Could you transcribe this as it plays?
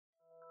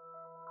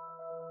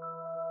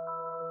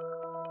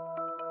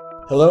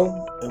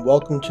Hello, and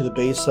welcome to the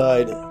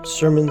Bayside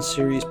Sermon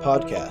Series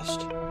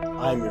podcast.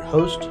 I am your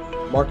host,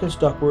 Marcus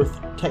Duckworth,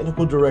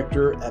 Technical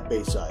Director at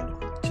Bayside.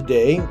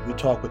 Today, we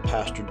talk with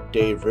Pastor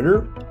Dave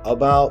Ritter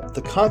about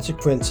the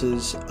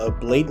consequences of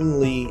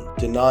blatantly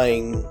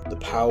denying the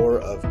power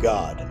of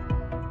God.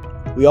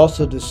 We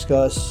also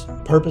discuss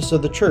purpose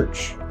of the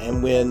church,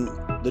 and when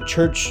the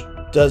church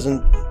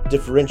doesn't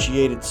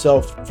differentiate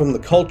itself from the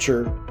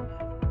culture,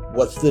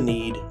 what's the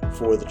need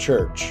for the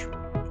church?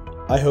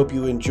 I hope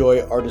you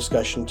enjoy our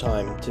discussion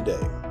time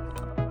today.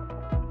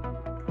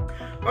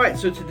 All right,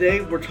 so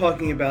today we're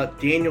talking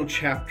about Daniel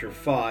chapter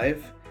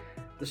 5.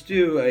 Let's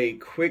do a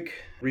quick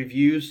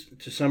review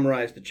to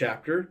summarize the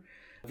chapter.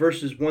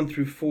 Verses 1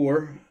 through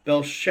 4,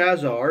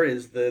 Belshazzar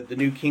is the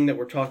new king that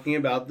we're talking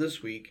about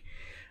this week.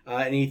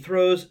 And he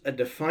throws a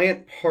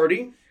defiant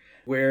party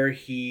where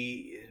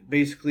he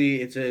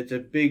basically, it's a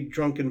big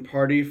drunken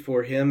party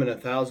for him and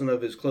 1,000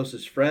 of his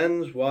closest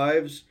friends,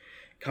 wives,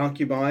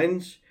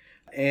 concubines.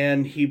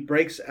 And he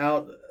breaks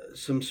out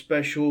some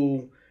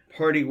special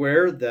party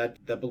wear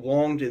that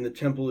belonged in the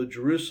Temple of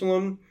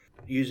Jerusalem,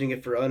 using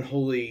it for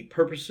unholy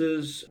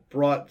purposes,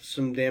 brought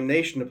some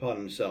damnation upon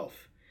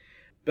himself.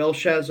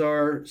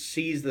 Belshazzar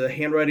sees the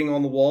handwriting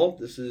on the wall.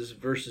 This is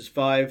verses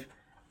 5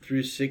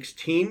 through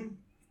 16,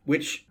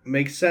 which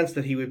makes sense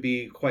that he would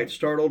be quite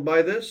startled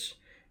by this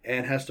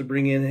and has to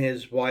bring in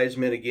his wise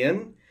men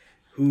again,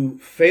 who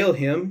fail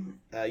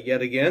him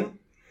yet again,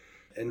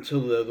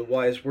 until the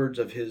wise words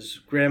of his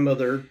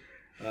grandmother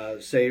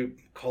say,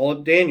 call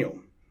up Daniel.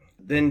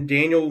 Then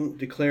Daniel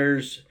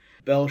declares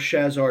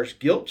Belshazzar's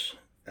guilt,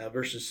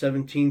 verses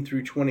 17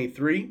 through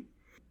 23.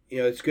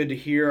 It's good to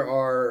hear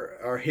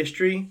our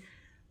history.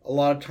 A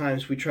lot of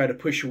times we try to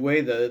push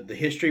away the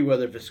history,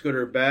 whether if it's good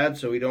or bad,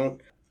 so we don't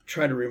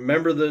try to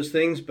remember those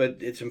things, but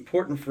it's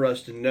important for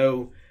us to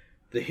know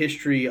the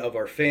history of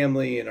our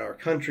family and our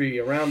country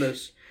around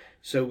us,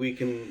 so we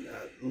can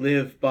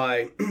live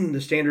by the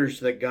standards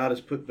that God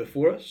has put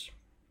before us.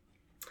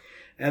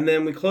 And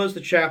then we close the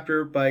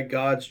chapter by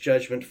God's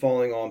judgment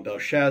falling on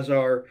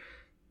Belshazzar.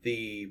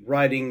 The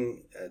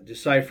writing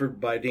deciphered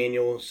by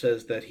Daniel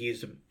says that he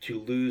is to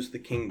lose the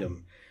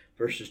kingdom,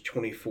 verses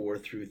 24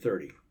 through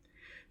 30.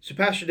 So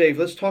Pastor Dave,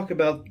 let's talk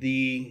about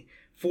the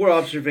 4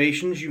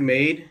 observations you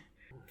made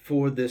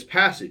for this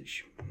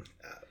passage.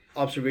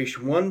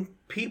 Observation 1,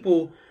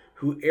 people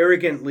who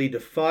arrogantly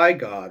defy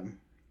God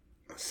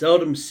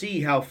seldom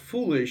see how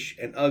foolish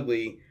and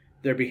ugly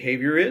their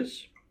behavior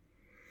is.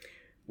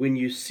 When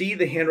you see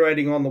the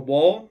handwriting on the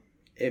wall,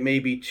 it may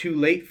be too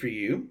late for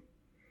you.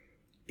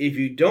 If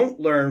you don't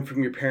learn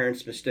from your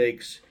parents'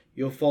 mistakes,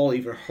 you'll fall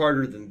even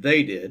harder than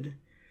they did.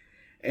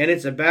 And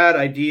it's a bad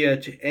idea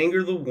to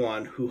anger the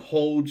one who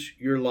holds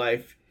your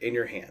life in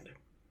your hand.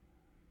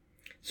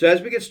 So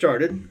as we get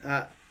started,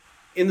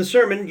 in the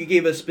sermon, you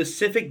gave a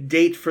specific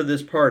date for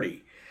this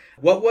party.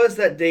 What was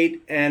that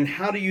date, and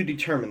how do you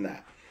determine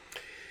that?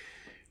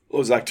 Well,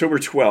 it was October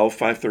 12,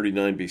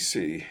 539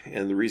 BC,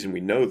 and the reason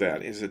we know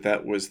that is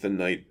that was the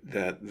night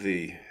that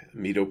the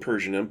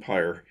Medo-Persian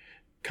Empire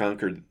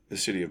conquered the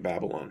city of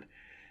Babylon.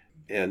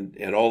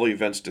 And all the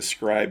events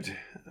described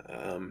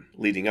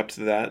leading up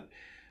to that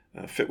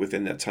fit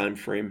within that time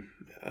frame.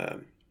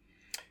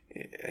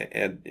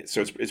 And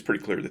so it's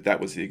pretty clear that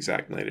was the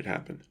exact night it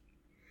happened.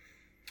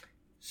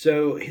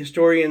 So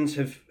historians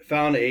have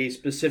found a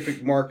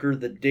specific marker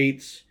that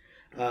dates.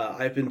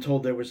 I've been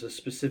told there was a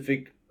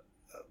specific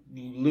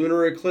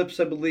lunar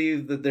eclipse, I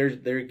believe, that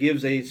there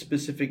gives a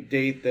specific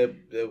date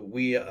that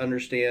we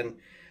understand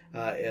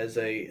as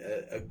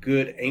a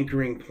good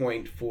anchoring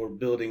point for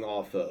building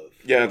off of.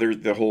 Yeah,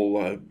 the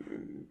whole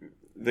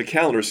the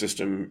calendar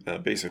system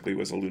basically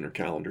was a lunar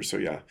calendar. So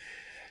yeah,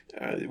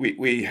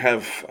 we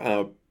have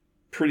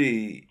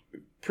pretty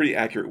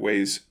accurate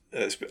ways,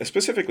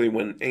 specifically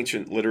when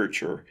ancient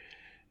literature,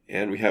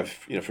 and we have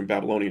from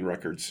Babylonian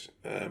records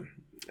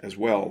as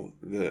well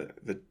the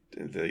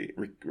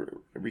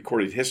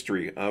recorded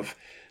history of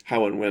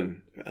how and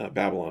when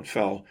Babylon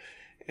fell,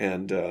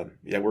 and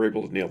we're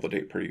able to nail the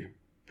date pretty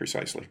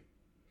precisely.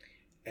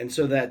 And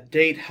so that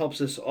date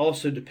helps us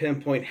also to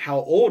pinpoint how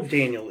old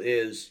Daniel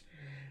is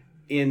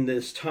in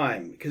this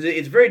time, because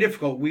it's very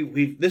difficult.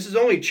 This is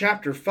only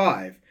chapter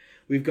 5.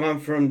 We've gone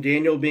from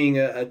Daniel being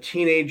a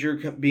teenager,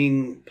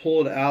 being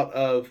pulled out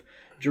of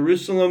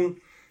Jerusalem,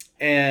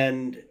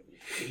 and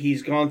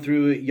he's gone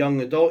through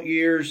young adult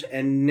years,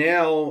 and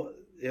now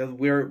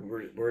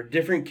we're a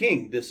different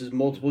king. This is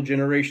multiple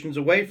generations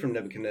away from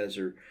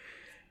Nebuchadnezzar,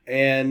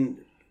 and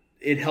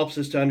it helps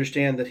us to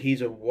understand that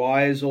he's a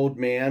wise old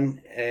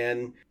man,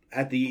 and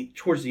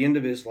towards the end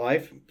of his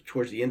life,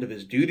 towards the end of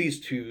his duties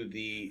to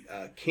the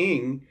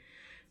king,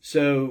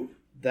 so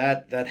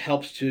that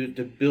helps to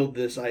build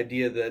this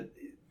idea that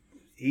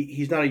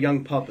he's not a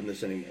young pup in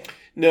this anymore.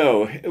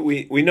 No,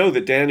 we know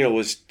that Daniel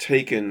was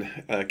taken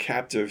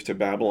captive to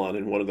Babylon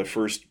in one of the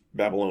first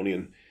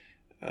Babylonian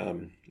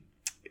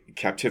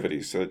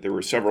captivities. So there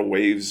were several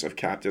waves of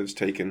captives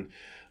taken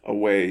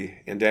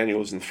away, and Daniel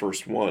was in the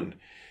first one.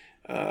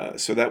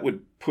 So that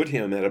would put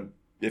him at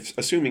if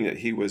assuming that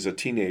he was a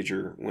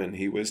teenager when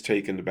he was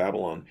taken to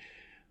Babylon,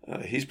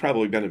 he's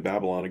probably been in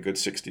Babylon a good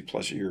 60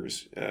 plus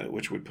years,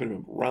 which would put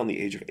him around the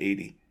age of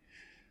 80.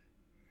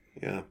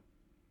 Yeah.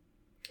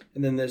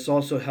 And then this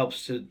also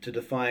helps to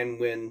define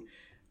when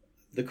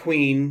the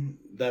queen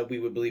that we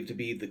would believe to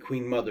be the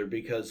queen mother,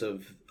 because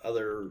of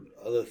other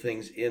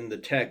things in the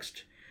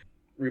text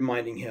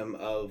reminding him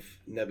of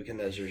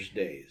Nebuchadnezzar's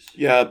days.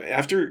 Yeah,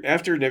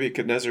 after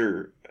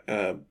Nebuchadnezzar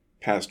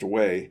passed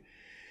away,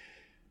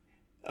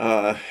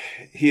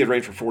 he had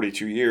reigned for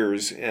 42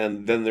 years,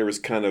 and then there was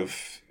kind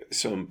of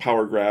some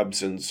power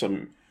grabs and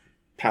some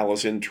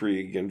palace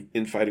intrigue and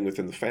infighting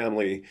within the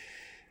family.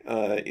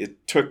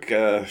 It took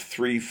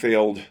 3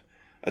 failed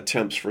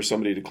attempts for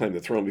somebody to claim the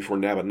throne before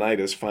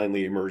Nabonidus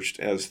finally emerged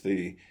as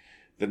the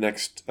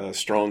next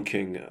strong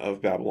king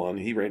of Babylon.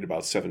 He reigned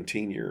about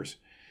 17 years.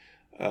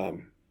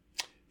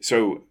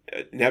 So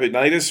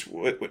Nabonidus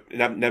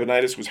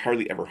was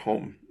hardly ever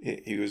home.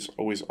 He was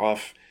always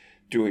off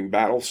doing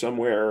battle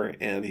somewhere,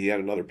 and he had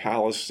another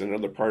palace in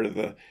another part of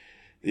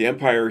the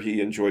empire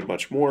he enjoyed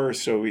much more.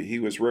 So he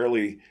was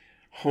rarely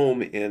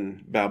home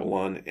in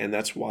Babylon, and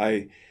that's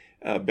why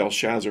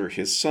Belshazzar,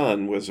 his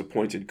son, was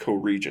appointed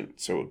co-regent,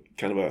 so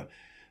kind of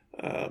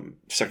a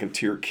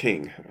second-tier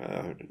king,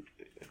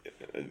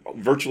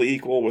 virtually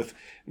equal with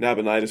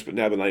Nabonidus, but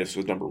Nabonidus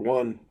was number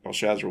 1.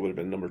 Belshazzar would have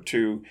been number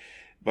 2,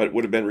 but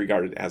would have been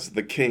regarded as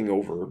the king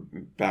over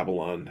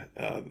Babylon,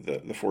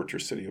 the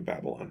fortress city of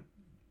Babylon.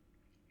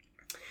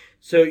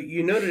 So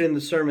you noted in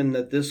the sermon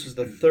that this is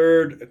the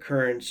third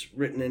occurrence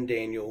written in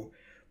Daniel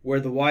where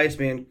the wise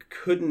man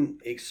couldn't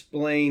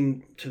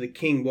explain to the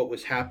king what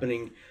was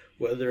happening,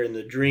 whether in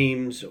the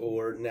dreams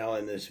or now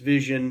in this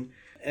vision.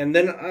 And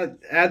then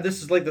add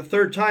this is like the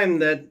third time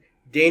that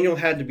Daniel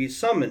had to be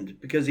summoned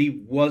because he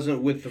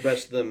wasn't with the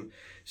rest of them.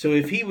 So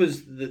if he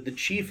was the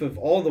chief of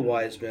all the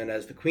wise men,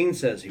 as the queen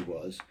says he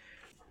was,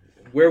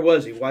 where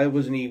was he? Why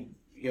wasn't he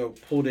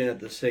pulled in at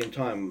the same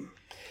time?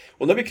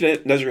 Well,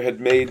 Nebuchadnezzar had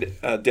made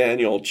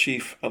Daniel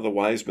chief of the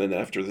wise men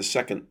after the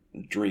second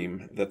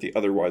dream that the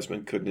other wise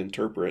men couldn't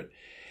interpret.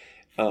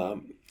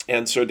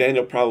 And so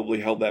Daniel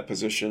probably held that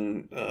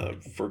position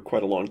for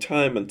quite a long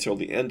time until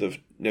the end of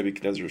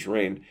Nebuchadnezzar's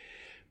reign.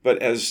 But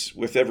as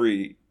with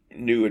every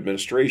new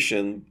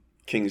administration,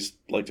 kings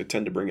like to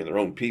tend to bring in their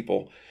own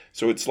people.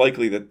 So it's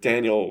likely that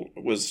Daniel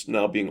was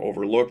now being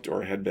overlooked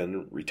or had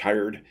been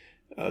retired,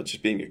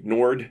 just being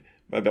ignored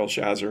by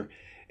Belshazzar.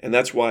 And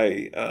that's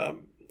why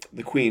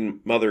the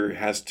queen mother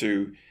has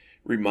to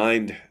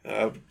remind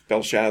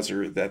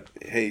Belshazzar that,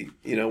 hey,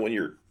 when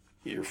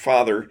your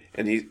father,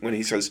 and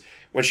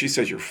when she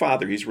says your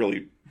father, he's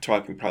really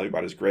talking probably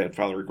about his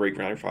grandfather or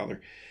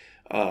great-grandfather.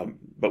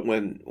 But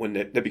when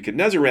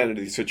Nebuchadnezzar ran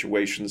into these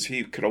situations,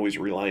 he could always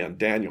rely on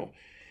Daniel.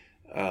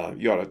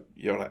 You ought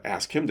to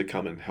ask him to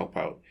come and help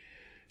out.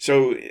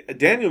 So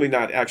Daniel may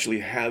not actually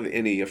have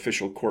any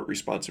official court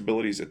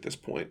responsibilities at this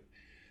point.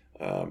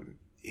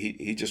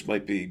 He just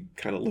might be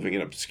kind of living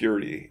in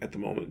obscurity at the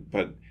moment,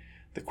 but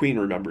the queen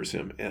remembers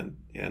him and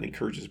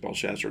encourages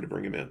Belshazzar to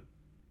bring him in.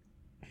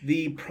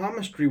 The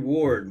promised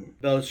reward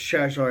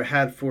Belshazzar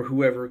had for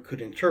whoever could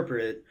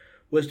interpret it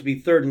was to be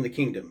third in the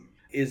kingdom.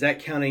 Is that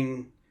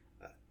counting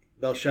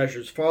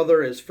Belshazzar's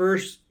father as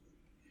first,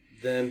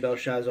 then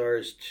Belshazzar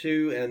as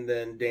 2, and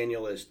then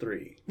Daniel as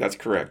 3? That's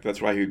correct.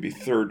 That's why he would be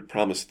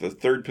promised the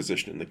third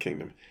position in the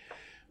kingdom,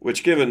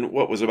 which, given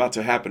what was about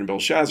to happen to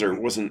Belshazzar,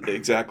 wasn't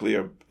exactly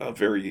a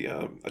very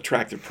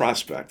attractive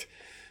prospect.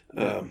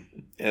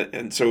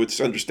 And so it's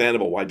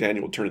understandable why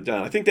Daniel turned it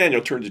down. I think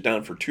Daniel turned it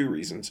down for 2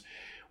 reasons.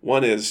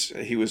 One is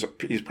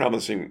he's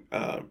promising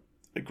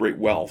great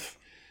wealth.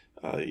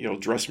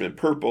 Dress him in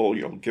purple,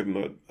 give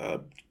him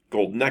a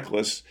gold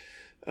necklace.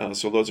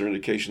 So those are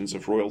indications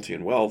of royalty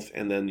and wealth,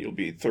 and then you'll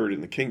be third in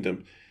the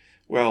kingdom.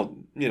 Well,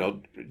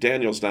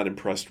 Daniel's not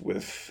impressed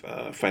with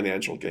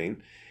financial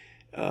gain.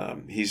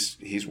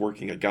 He's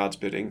working at God's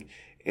bidding,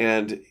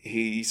 and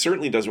he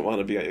certainly doesn't want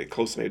to be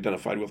closely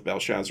identified with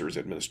Belshazzar's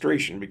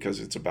administration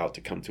because it's about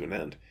to come to an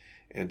end,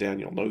 and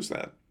Daniel knows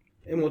that.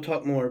 And we'll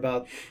talk more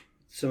about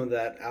some of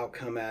that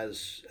outcome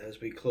as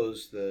we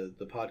close the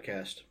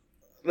podcast.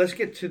 Let's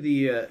get to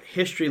the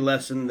history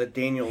lesson that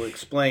Daniel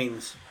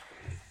explains.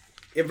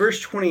 In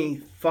verse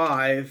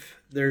 25,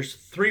 there's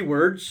 3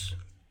 words,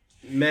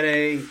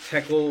 Mene,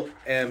 Tekel,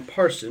 and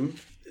Parsin.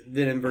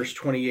 Then in verse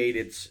 28,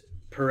 it's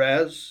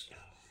Perez.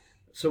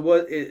 So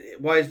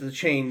why is the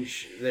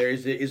change there?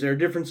 Is there a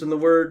difference in the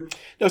word?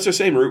 No, it's the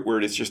same root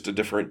word. It's just a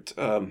different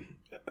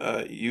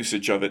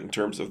usage of it in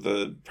terms of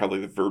probably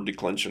the verb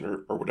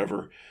declension or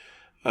whatever.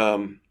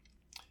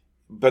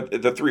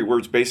 But the 3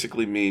 words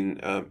basically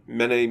mean,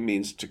 Mene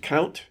means to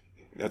count.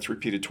 That's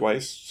repeated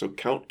twice. So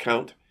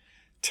count.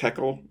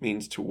 Tekel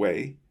means to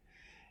weigh.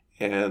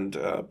 And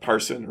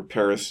Parsin or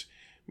Paris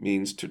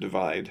means to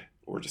divide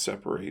or to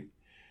separate.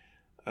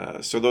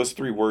 So those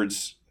 3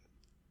 words,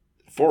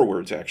 4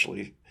 words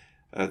actually,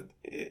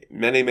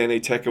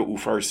 Mene, Tekel,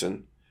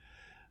 Upharsin,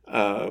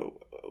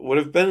 would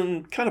have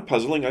been kind of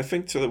puzzling, I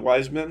think, to the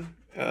wise men.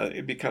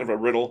 It'd be kind of a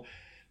riddle.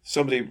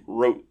 Somebody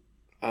wrote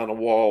on a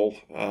wall,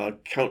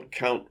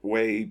 count,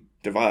 weigh,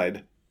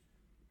 divide.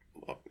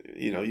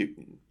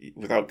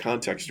 Without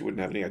context, you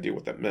wouldn't have any idea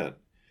what that meant.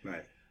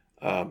 Right.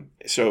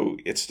 So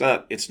it's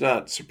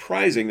not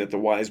surprising that the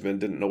wise men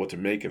didn't know what to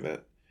make of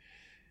it.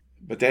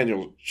 But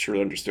Daniel sure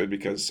understood,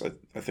 because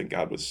I think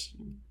God was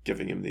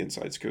giving him the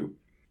inside scoop.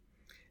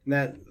 And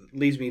that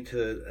leads me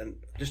to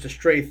just a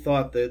stray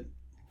thought that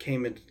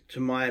came into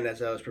mind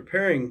as I was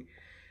preparing.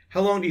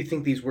 How long do you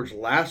think these words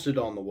lasted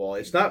on the wall?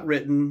 It's not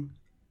written,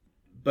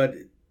 but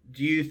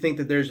do you think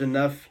that there's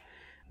enough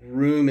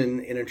room in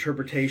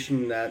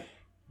interpretation that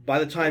by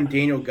the time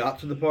Daniel got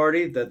to the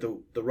party, that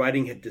the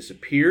writing had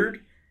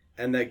disappeared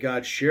and that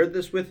God shared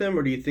this with him?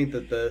 Or do you think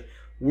that the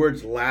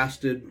words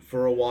lasted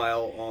for a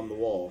while on the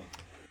wall?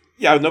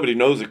 Yeah, nobody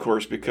knows, of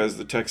course, because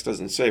the text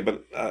doesn't say,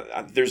 but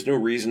there's no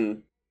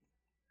reason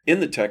in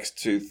the text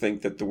to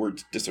think that the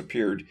words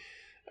disappeared.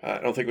 I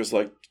don't think it was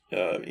like,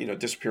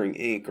 disappearing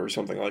ink or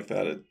something like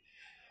that.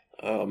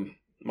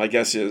 My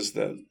guess is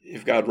that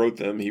if God wrote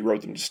them, he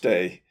wrote them to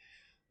stay,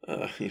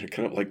 kind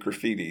of like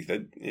graffiti,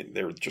 that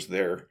they were just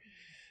there.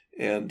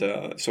 And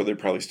so they're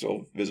probably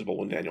still visible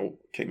when Daniel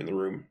came in the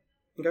room.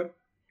 Okay.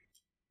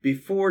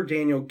 Before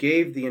Daniel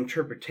gave the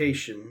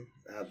interpretation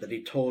that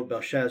he told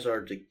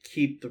Belshazzar to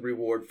keep the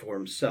reward for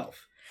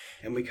himself.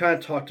 And we kind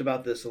of talked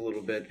about this a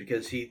little bit,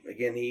 because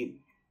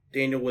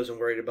Daniel wasn't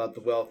worried about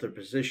the wealth or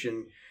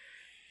position.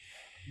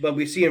 But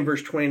we see in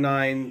verse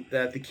 29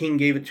 that the king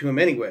gave it to him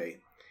anyway.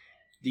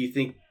 Do you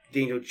think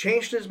Daniel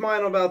changed his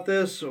mind about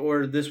this,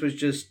 or this was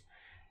just,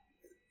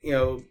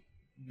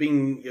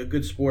 being a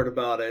good sport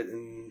about it?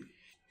 And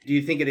do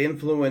you think it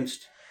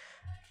influenced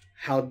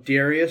how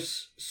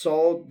Darius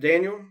saw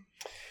Daniel?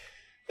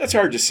 That's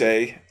hard to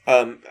say.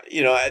 I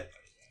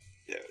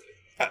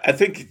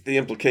think the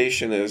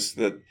implication is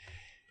that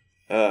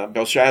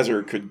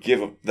Belshazzar could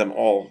give them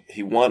all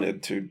he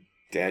wanted to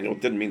Daniel.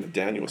 It didn't mean that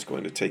Daniel was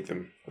going to take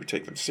them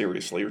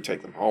seriously or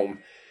take them home.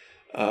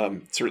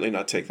 Certainly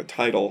not take the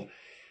title.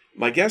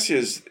 My guess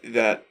is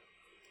that,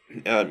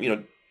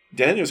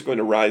 Daniel is going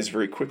to rise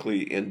very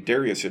quickly in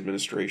Darius'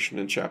 administration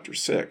in chapter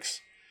 6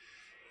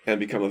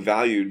 and become a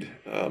valued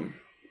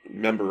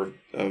member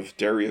of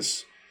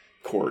Darius'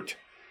 court.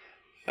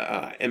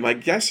 And my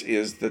guess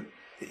is that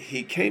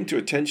he came to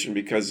attention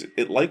because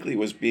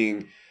Darius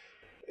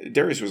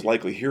was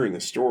likely hearing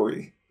the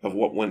story of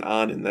what went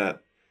on in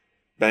that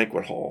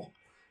banquet hall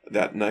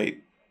that night.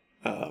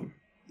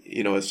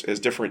 As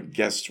different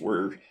guests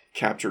were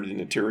captured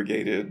and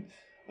interrogated.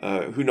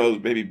 Who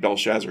knows, maybe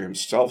Belshazzar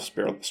himself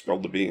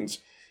spilled the beans,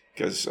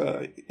 because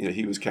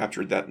he was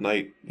captured that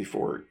night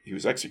before he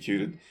was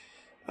executed.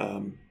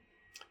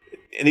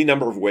 Any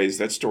number of ways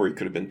that story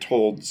could have been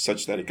told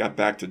such that it got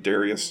back to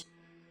Darius.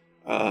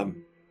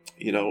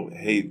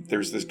 Hey,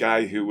 there's this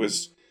guy who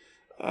was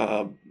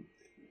kind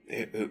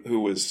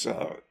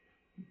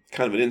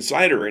of an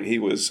insider, and he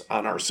was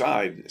on our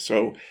side,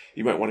 so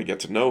you might want to get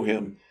to know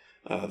him,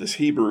 this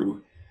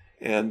Hebrew,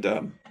 and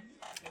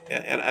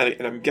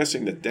I'm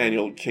guessing that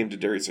Daniel came to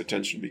Darius'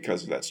 attention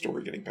because of that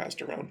story getting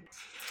passed around.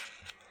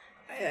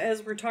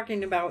 As we're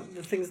talking about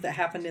the things that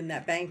happened in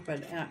that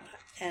banquet,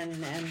 and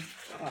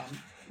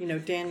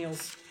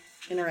Daniel's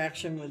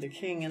interaction with the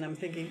king, and I'm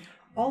thinking,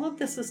 all of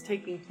this is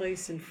taking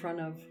place in front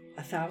of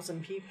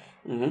 1,000 people.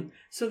 Mm-hmm.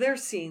 So they're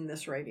seeing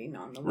this writing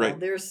on the wall. Right.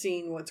 They're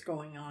seeing what's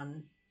going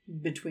on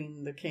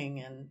between the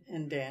king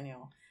and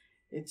Daniel.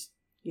 It's,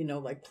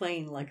 like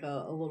playing like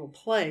a little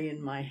play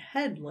in my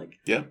head. Like,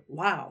 yeah.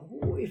 Wow,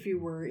 if you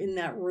were in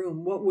that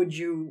room, what would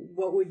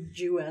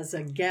you as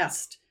a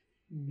guest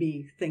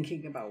be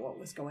thinking about what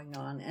was going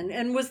on?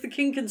 And was the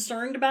king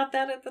concerned about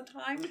that at the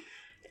time?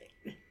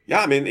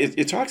 Yeah, I mean,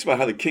 it talks about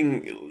how the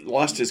king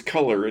lost his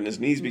color and his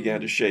knees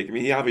began to shake. I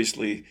mean, he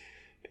obviously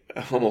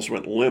almost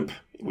went limp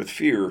with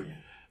fear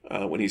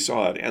when he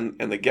saw it,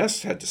 and the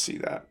guests had to see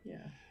that.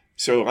 Yeah.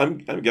 So I'm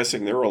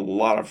guessing there were a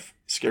lot of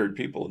scared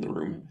people in the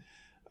room.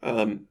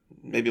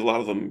 Maybe a lot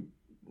of them,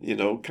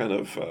 kind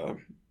of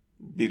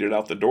beat it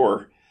out the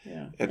door.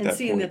 Yeah. And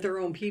seeing that their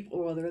own people,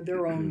 or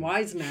their own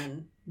wise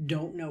men,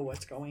 don't know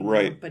what's going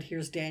on. But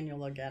here's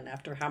Daniel again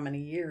after how many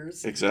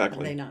years? Exactly.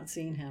 Have they not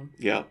seen him?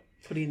 Yeah.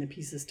 Putting the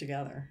pieces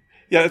together.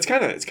 Yeah, it's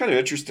kind of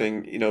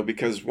interesting,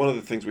 because one of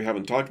the things we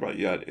haven't talked about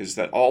yet is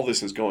that all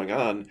this is going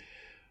on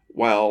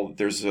while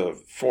there's a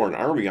foreign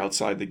army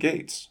outside the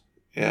gates,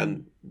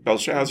 and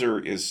Belshazzar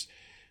is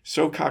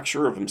so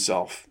cocksure of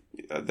himself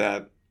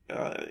that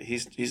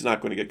he's not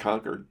going to get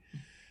conquered.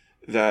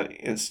 That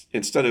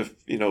instead of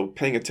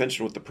paying attention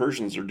to what the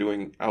Persians are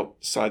doing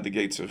outside the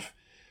gates of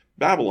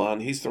Babylon,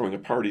 he's throwing a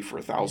party for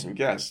 1,000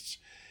 guests,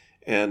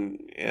 and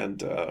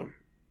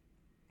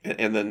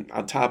then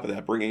on top of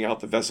that, bringing out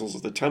the vessels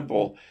of the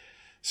temple,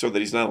 so that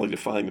he's not only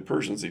defying the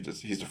Persians,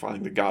 he's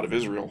defying the God of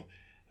Israel,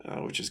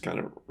 which is kind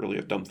of really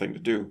a dumb thing to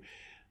do.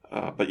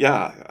 But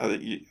yeah,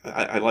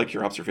 I like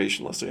your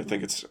observation, Leslie. I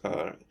think it's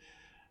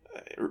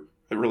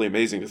really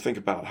amazing to think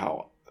about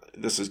how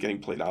this is getting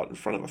played out in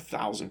front of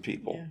 1,000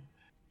 people. Yeah.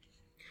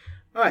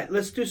 All right,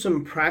 let's do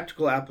some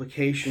practical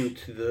application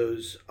to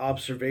those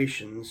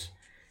observations.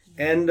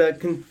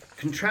 and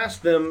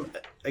contrast them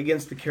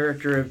against the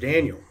character of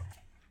Daniel.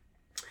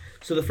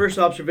 So the first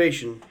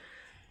observation: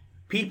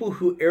 people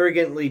who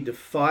arrogantly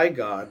defy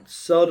God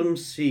seldom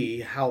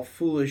see how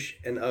foolish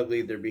and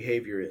ugly their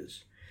behavior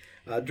is.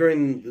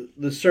 During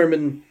the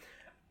sermon,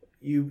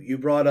 you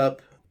brought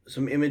up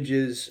some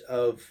images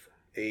of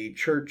a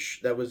church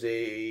that was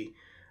that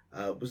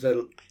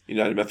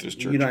United Methodist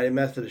Church. United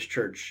Methodist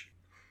Church.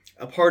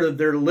 A part of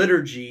their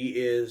liturgy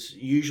is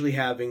usually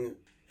having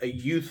a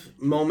youth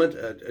moment,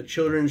 a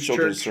children's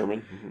church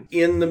sermon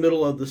in the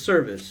middle of the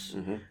service.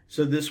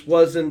 So this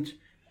wasn't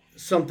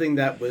something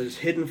that was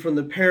hidden from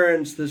the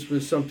parents. This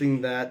was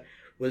something that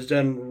was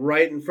done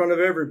right in front of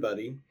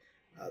everybody.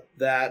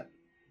 That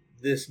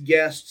this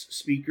guest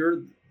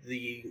speaker,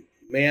 the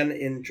man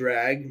in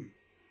drag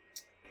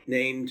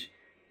named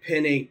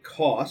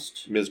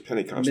Pentecost, Ms.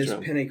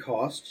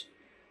 Pentecost,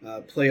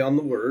 play on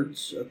the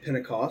words of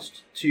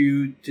Pentecost,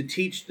 to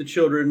teach the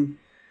children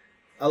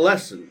a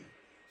lesson.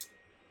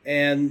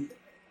 And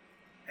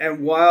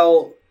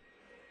while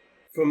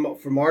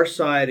from our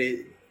side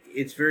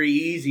it's very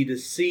easy to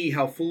see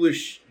how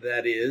foolish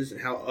that is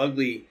and how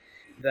ugly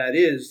that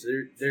is,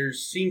 there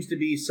seems to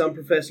be some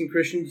professing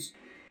Christians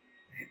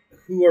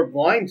who are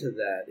blind to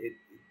that.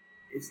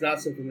 It's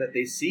not something that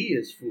they see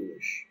as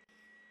foolish.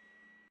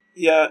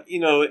 Yeah,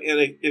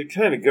 and it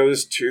kind of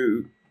goes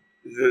to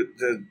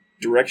the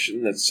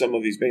direction that some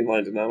of these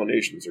mainline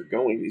denominations are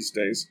going these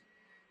days,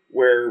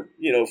 where,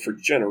 for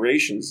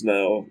generations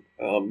now,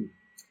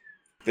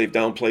 they've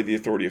downplayed the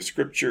authority of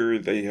Scripture.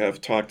 They have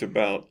talked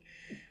about,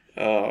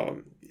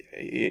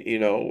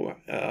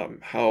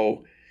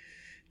 how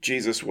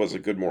Jesus was a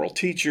good moral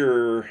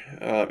teacher.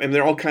 And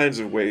there are all kinds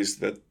of ways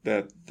that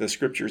the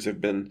Scriptures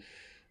have been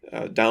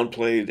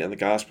downplayed and the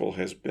gospel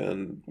has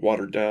been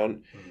watered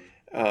down.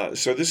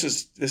 So this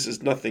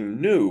is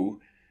nothing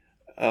new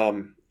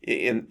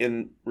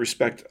in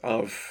respect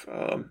of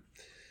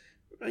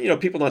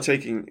people not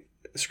taking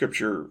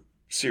Scripture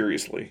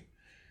seriously,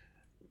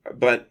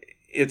 but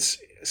it's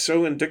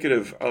so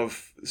indicative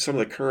of some of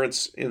the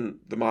currents in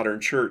the modern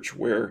church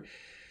where,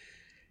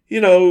 I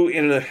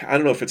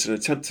don't know if it's an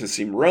attempt to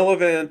seem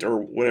relevant or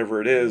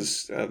whatever it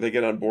is, they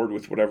get on board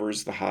with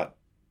whatever's the hot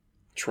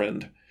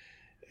trend,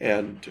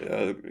 and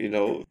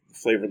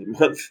flavor of the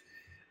month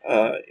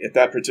at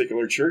that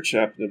particular church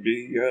happened to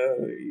be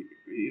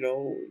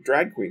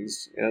drag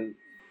queens, and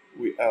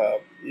we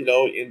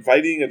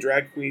inviting a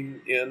drag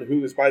queen in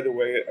who is, by the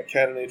way, a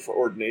candidate for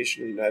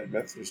ordination in the United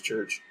Methodist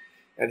Church,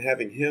 and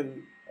having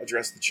him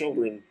address the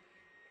children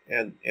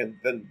and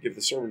then give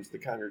the sermon to the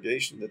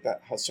congregation,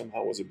 that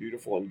somehow was a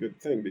beautiful and good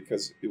thing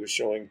because it was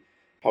showing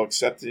how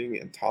accepting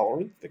and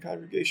tolerant the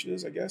congregation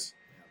is, I guess.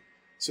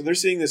 So they're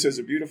seeing this as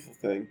a beautiful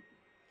thing,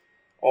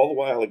 all the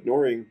while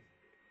ignoring,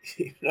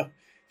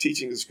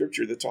 teaching the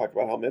Scripture that talk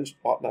about how men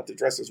ought not to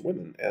dress as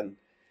women, and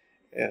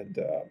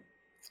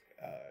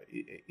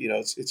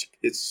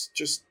it's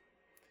just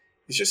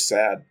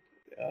sad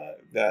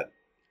that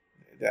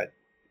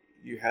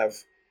you have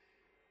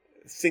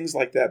things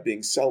like that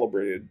being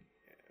celebrated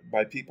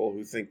by people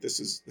who think this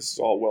is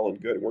all well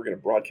and good and we're going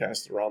to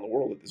broadcast it around the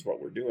world. That is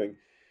what we're doing,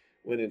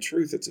 when in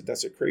truth it's a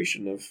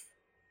desecration of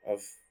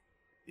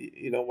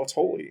what's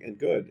holy and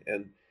good,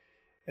 and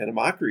a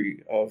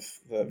mockery of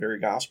the very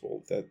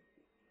gospel that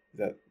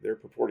they're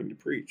purporting to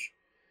preach.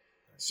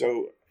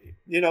 So,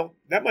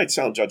 that might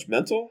sound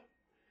judgmental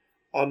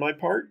on my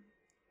part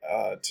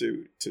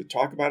to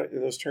talk about it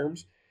in those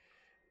terms,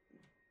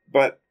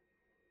 but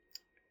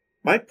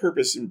my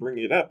purpose in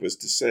bringing it up was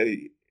to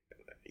say,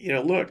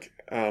 look,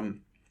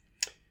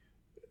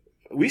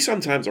 we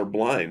sometimes are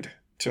blind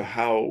to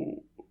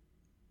how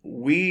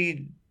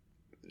we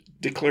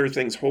declare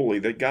things holy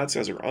that God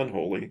says are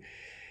unholy,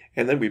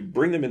 and then we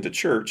bring them into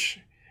church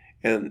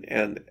and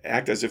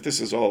act as if this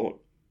is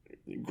all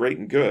great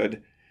and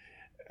good,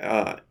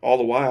 all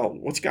the while,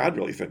 what's God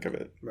really think of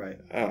it? Right.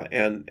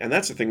 And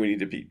that's the thing we need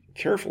to be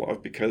careful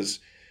of,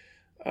 because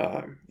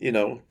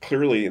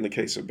clearly in the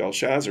case of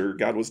Belshazzar,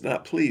 God was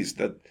not pleased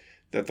that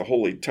the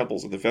holy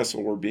temples of the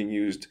vessel were being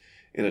used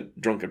in a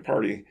drunken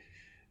party.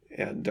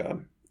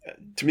 And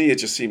to me, it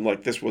just seemed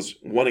like this was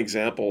one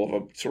example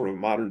of a sort of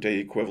modern day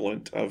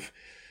equivalent of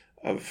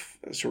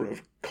sort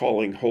of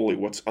calling holy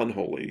what's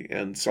unholy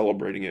and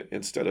celebrating it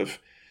instead of,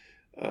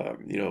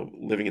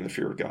 living in the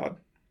fear of God.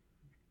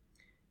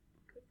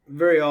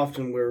 Very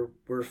often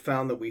we're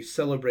found that we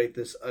celebrate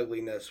this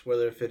ugliness,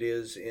 whether if it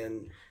is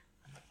in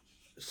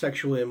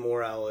sexual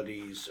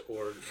immoralities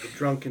or the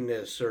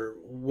drunkenness or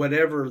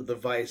whatever the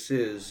vice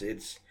is.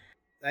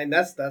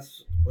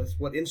 That's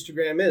what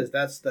Instagram is.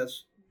 That's the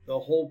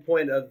whole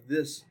point of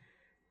this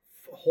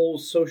whole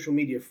social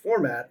media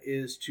format,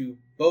 is to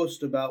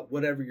boast about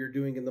whatever you're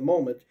doing in the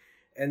moment,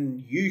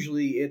 and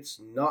usually it's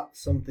not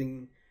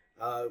something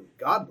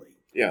godly.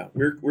 Yeah,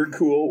 we're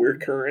cool, we're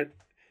current,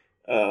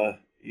 but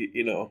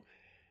you're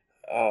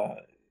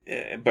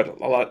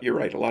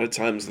right. A lot of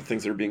times the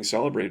things that are being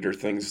celebrated are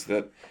things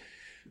that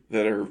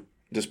are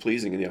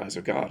displeasing in the eyes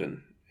of God,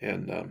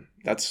 and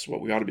that's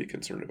what we ought to be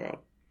concerned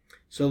about.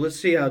 So let's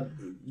see how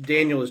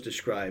Daniel is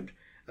described.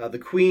 The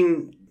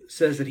queen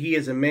says that he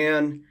is a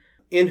man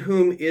in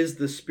whom is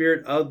the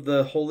spirit of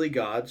the holy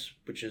gods,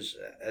 which is,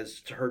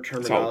 as to her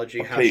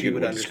terminology, how she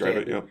would understand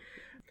it. Yeah.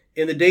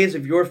 In the days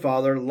of your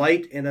father,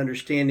 light and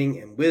understanding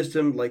and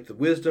wisdom, like the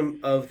wisdom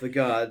of the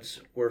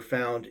gods, were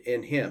found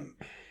in him.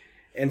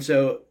 And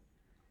so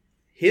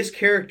his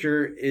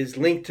character is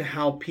linked to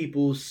how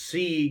people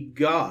see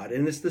God.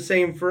 And it's the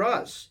same for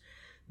us,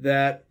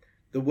 that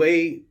the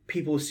way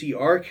people see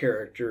our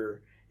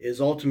character is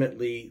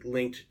ultimately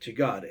linked to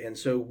God. And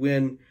so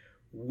when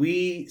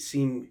we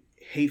seem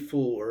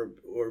hateful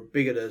or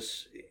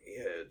bigotous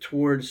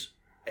towards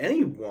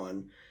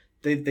anyone,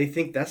 they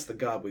think that's the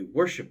God we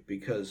worship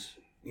because,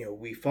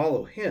 we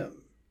follow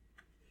him.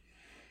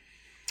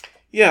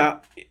 Yeah,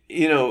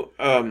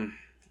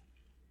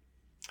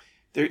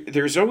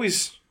 there's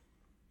always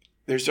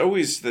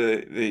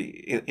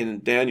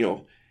in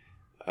Daniel,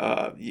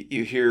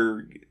 you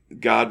hear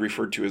God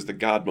referred to as the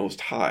God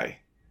Most High.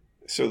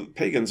 So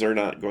pagans are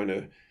not going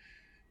to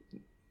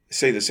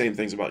say the same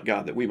things about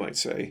God that we might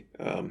say.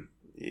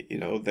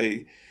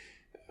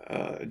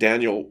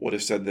 Daniel would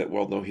have said that,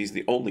 well, no, he's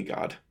the only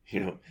God,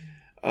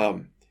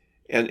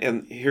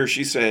 and here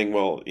she's saying,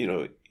 well,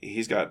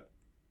 he's got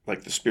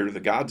like the spirit of the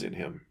gods in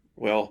him.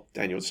 Well,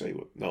 Daniel would say,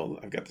 no,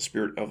 I've got the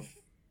spirit of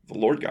the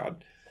Lord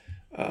God.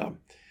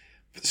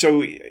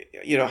 So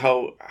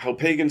how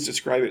pagans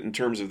describe it in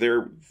terms of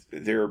their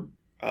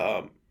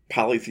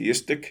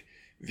polytheistic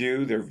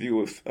view, their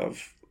view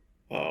of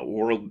a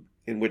world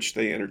in which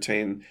they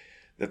entertain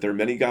that there are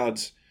many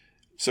gods.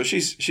 So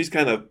she's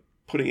kind of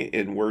putting it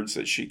in words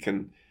that she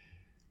can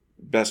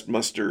best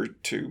muster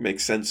to make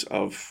sense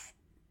of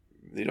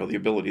the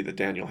ability that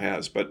Daniel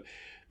has. But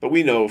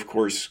we know, of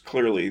course,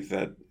 clearly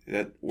that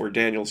where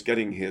Daniel's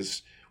getting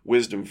his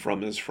wisdom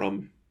from is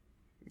from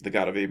the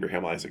God of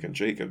Abraham, Isaac, and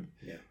Jacob.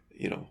 Yeah.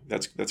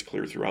 That's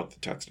clear throughout the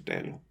text of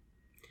Daniel.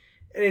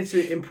 And it's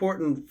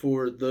important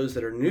for those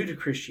that are new to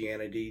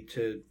Christianity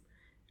to,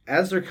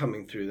 as they're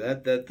coming through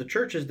that the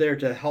church is there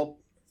to help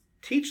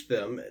teach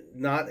them,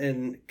 not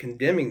in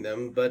condemning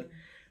them, but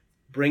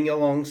bring you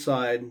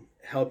alongside,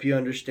 help you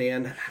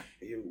understand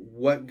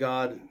what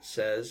God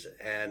says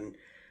and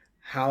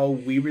how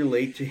we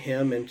relate to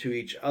him and to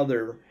each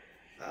other.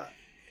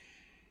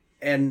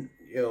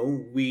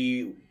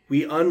 We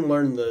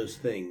unlearn those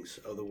things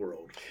of the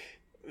world.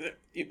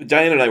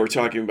 Diane and I were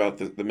talking about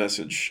the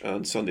message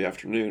on Sunday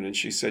afternoon, and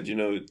she said,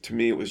 to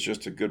me it was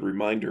just a good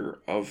reminder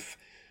of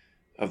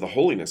the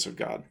holiness of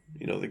God.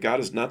 That God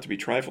is not to be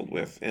trifled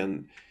with,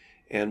 and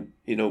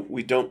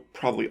we don't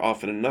probably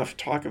often enough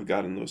talk of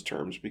God in those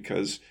terms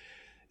because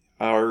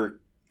our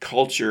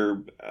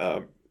culture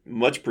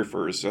much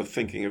prefers of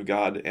thinking of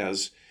God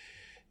as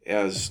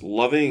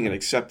loving and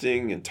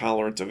accepting and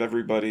tolerant of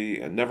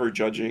everybody and never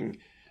judging.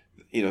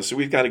 So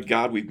we've got a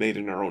God we've made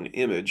in our own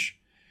image.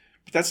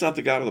 But that's not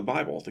the God of the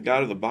Bible. The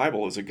God of the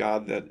Bible is a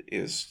God that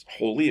is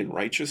holy and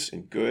righteous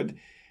and good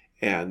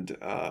and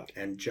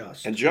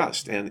just.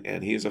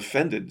 And he is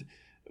offended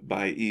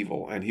by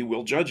evil, and he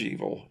will judge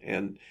evil.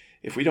 And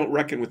if we don't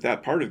reckon with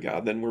that part of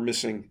God, then we're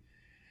missing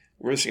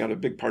out a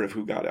big part of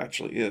who God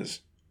actually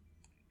is.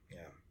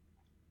 Yeah.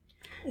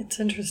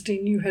 It's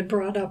interesting. You had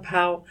brought up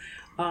how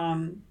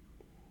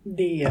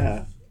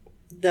the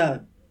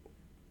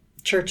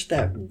church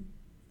that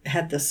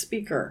had the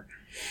speaker,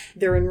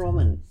 their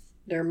enrollment,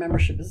 their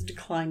membership is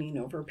declining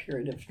over a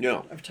period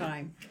of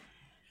time.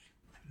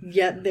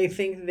 Yet they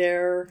think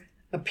they're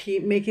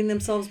making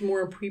themselves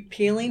more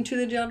appealing to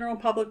the general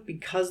public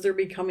because they're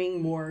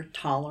becoming more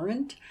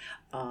tolerant.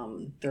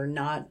 They've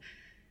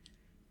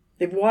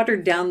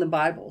watered down the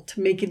Bible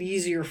to make it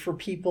easier for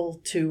people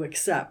to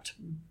accept.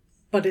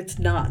 But it's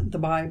not the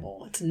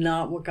Bible. It's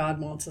not what God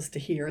wants us to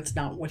hear. It's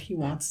not what he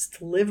wants us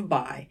to live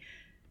by.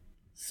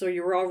 So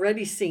you're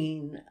already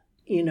seeing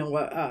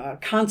a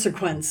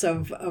consequence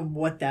of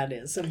what that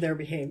is, of their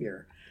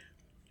behavior.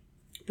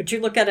 But you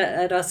look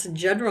at us in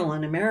general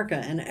in America,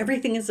 and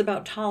everything is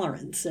about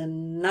tolerance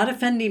and not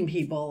offending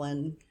people,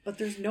 but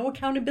there's no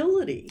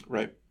accountability.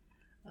 Right.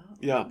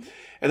 Yeah,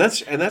 and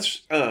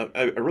that's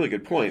a really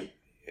good point.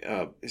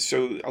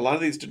 So a lot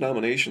of these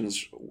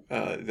denominations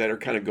that are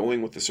kind of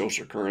going with the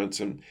social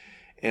currents and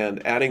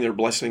adding their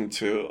blessing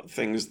to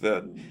things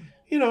that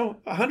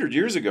 100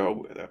 years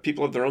ago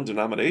people of their own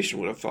denomination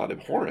would have thought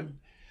abhorrent.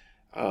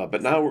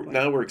 But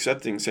now we're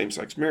accepting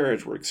same-sex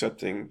marriage, we're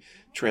accepting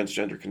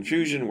transgender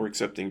confusion, we're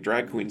accepting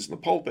drag queens in the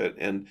pulpit,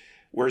 and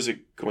where's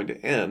it going to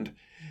end?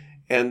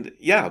 And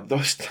yeah,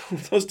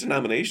 those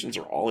denominations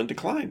are all in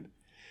decline.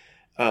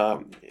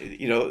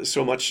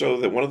 So much so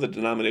that one of the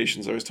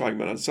denominations I was talking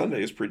about on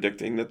Sunday is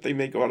predicting that they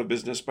may go out of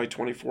business by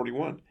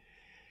 2041.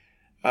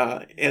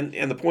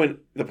 And the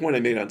point I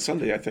made on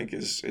Sunday, I think,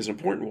 is an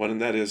important one,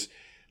 and that is,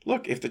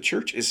 look, if the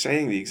church is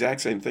saying the exact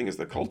same thing as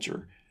the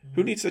culture,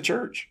 who needs the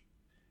church?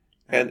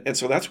 And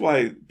so that's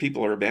why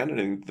people are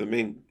abandoning the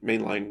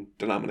mainline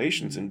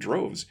denominations in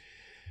droves,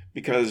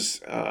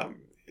 because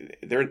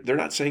they're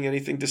not saying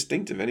anything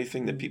distinctive,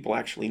 anything that people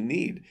actually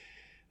need.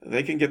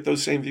 They can get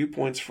those same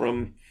viewpoints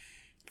from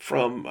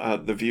from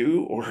The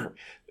View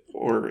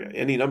or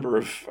any number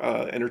of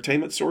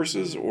entertainment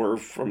sources, or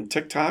from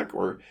TikTok,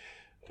 or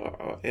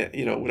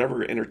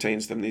whatever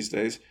entertains them these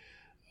days.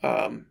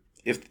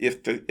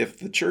 If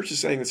the church is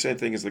saying the same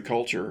thing as the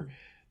culture,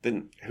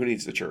 then who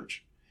needs the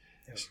church?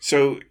 Yep.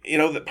 So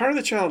part of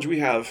the challenge we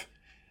have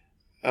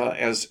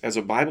as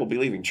a Bible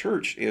believing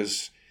church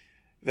is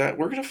that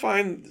we're going to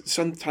find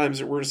sometimes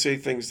that we're going to say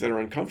things that are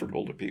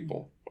uncomfortable to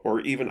people,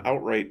 or even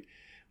outright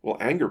will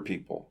anger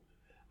people,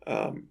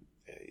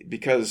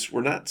 because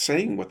we're not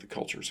saying what the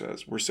culture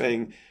says. We're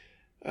saying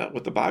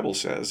what the Bible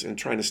says and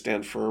trying to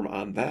stand firm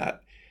on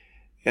that.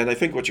 And I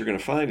think what you're going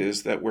to find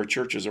is that where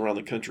churches around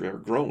the country are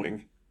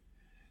growing,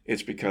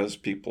 it's because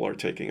people are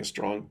taking a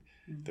strong,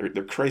 they're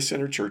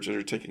Christ-centered churches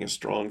are taking a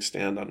strong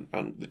stand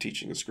on the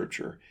teaching of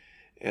Scripture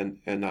and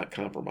not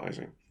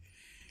compromising.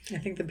 I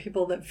think the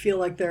people that feel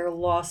like they're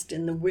lost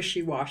in the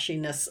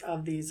wishy-washiness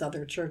of these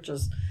other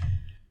churches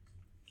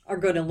are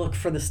going to look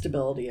for the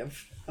stability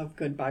of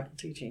good Bible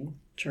teaching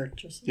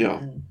churches. Yeah.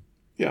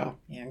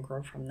 And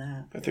grow from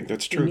that. I think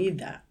that's true. We need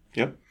that.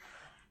 Yep.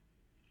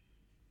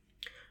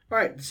 All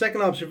right, the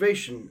second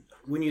observation.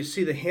 When you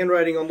see the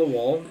handwriting on the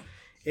wall,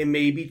 it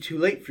may be too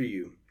late for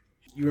you.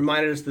 You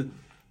reminded us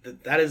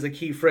that is the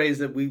key phrase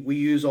that we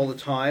use all the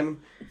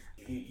time.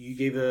 You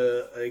gave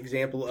an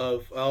example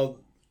of,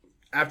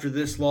 after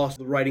this loss,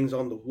 the writing's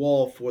on the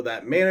wall for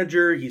that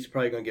manager. He's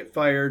probably going to get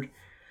fired.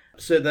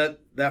 So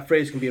that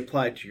phrase can be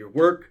applied to your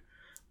work.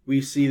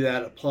 We see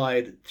that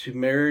applied to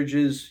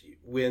marriages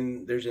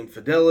when there's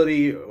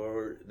infidelity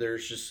or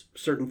there's just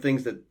certain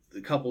things that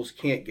the couples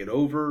can't get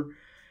over.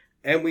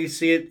 And we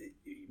see it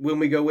when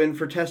we go in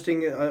for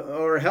testing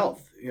our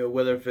health,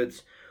 whether if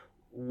it's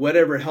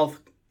whatever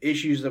health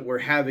issues that we're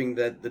having,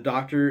 that the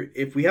doctor,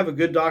 if we have a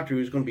good doctor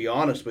who's going to be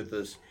honest with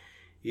us,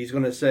 he's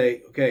going to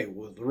say, okay,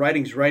 well, the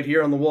writing's right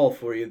here on the wall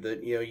for you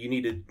that, you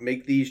need to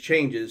make these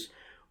changes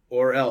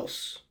or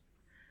else.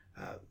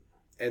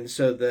 And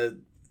so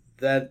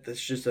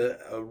that's just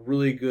a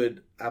really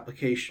good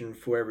application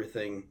for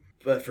everything.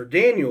 But for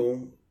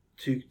Daniel,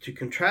 to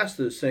contrast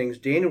those things,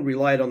 Daniel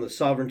relied on the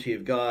sovereignty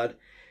of God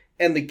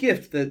and the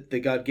gift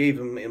that God gave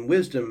him in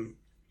wisdom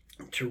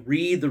to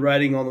read the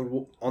writing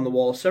on the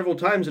wall several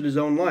times in his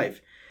own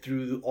life,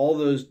 through all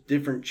those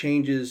different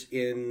changes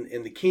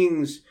in the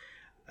kings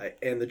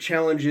and the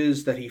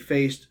challenges that he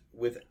faced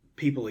with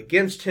people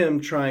against him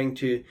trying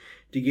to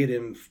get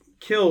him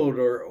killed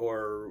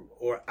or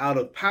out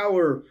of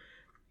power.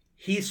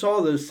 He saw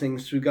those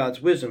things through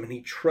God's wisdom, and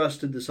he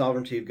trusted the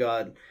sovereignty of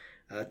God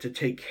to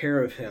take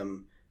care of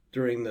him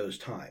during those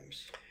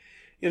times.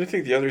 And I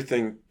think the other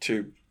thing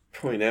to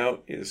point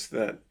out is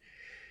that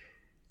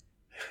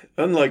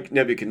unlike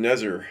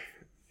Nebuchadnezzar,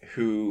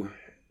 who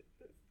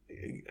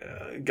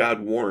God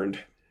warned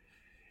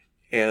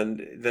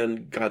and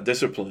then God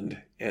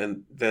disciplined,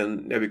 and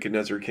then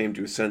Nebuchadnezzar came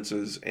to his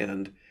senses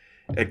and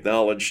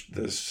acknowledged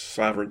the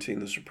sovereignty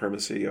and the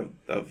supremacy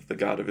of the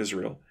God of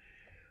Israel,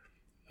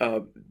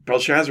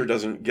 Belshazzar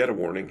doesn't get a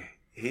warning.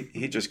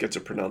 He just gets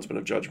a pronouncement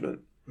of judgment.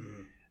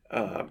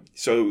 Mm-hmm.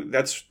 So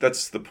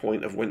that's the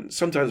point of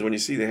sometimes when you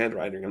see the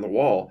handwriting on the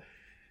wall,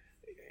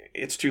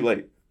 it's too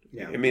late.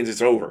 Yeah. It means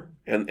it's over.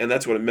 And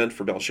that's what it meant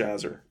for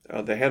Belshazzar.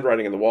 The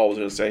handwriting on the wall was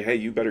going to say, hey,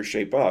 you better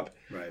shape up.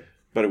 Right.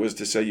 But it was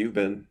to say you've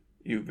been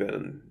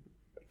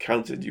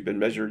counted, you've been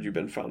measured, you've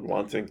been found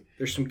wanting.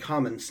 There's some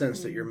common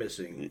sense that you're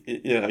missing.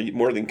 Yeah,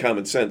 more than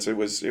common sense. It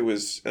was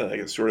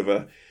sort of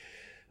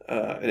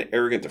an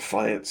arrogant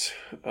defiance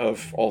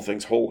of all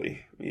things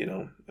holy.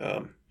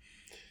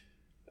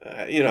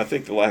 I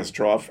think the last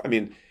straw.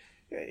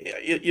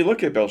 You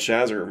look at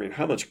Belshazzar.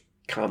 How much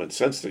common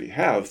sense did he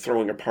have,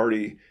 throwing a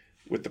party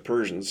with the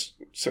Persians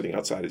sitting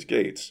outside his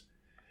gates?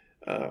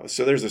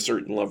 So there's a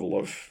certain level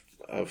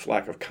of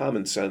lack of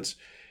common sense.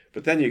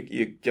 But then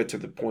you get to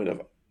the point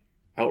of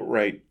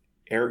outright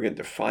arrogant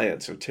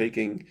defiance of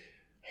taking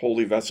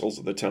holy vessels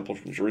of the temple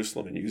from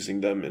Jerusalem and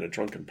using them in a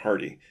drunken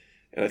party.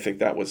 And I think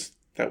that was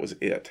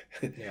it.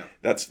 Yeah.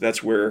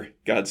 That's where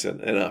God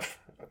said enough.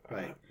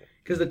 Right.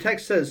 Because the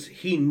text says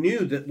he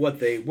knew that what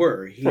they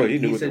were. He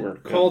knew what they were.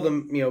 Call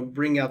them,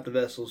 bring out the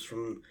vessels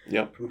from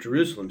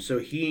Jerusalem. So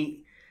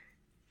he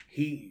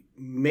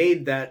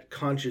made that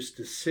conscious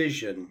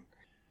decision.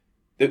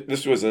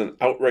 This was an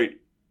outright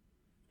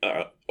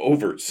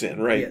overt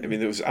sin, right? Yeah.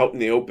 It was out in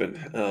the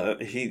open.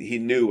 He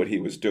knew what he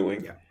was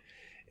doing,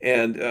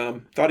 and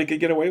thought he could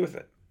get away with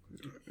it.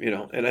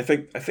 And I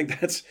think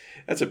that's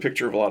a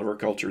picture of a lot of our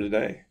culture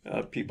today.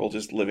 People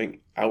just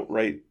living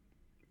outright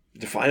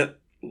defiant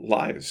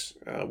lives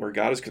where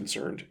God is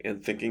concerned,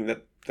 and thinking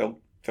that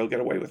they'll get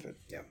away with it.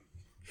 Yeah.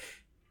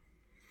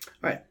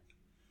 All right.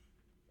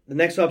 The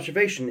next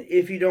observation: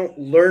 if you don't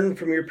learn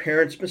from your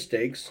parents'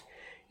 mistakes,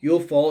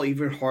 you'll fall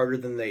even harder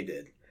than they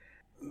did.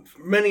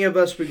 Many of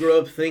us, we grow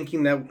up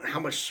thinking that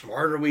how much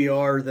smarter we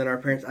are than our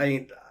parents.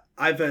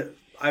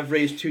 I've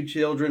raised 2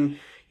 children.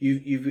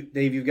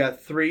 Dave, you've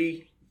got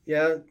 3,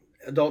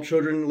 adult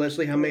children.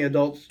 Leslie, how many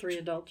adults? 3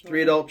 adult children.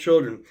 3 adult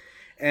children.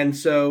 And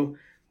so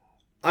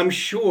I'm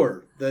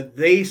sure that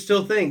they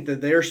still think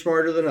that they're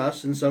smarter than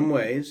us in some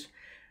ways.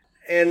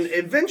 And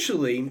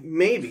eventually,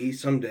 maybe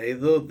someday,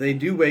 they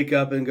do wake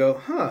up and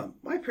go,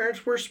 my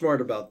parents were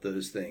smart about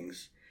those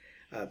things.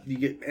 You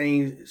get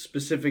any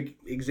specific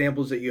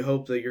examples that you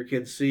hope that your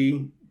kids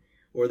see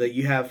or that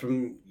you have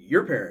from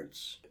your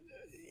parents?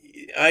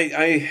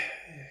 I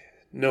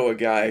know a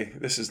guy,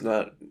 this is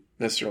not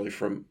necessarily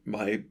from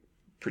my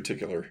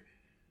particular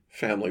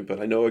family, but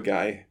I know a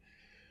guy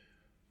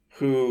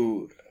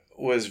who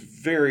was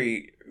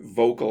very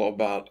vocal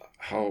about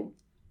how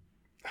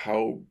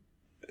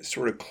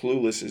sort of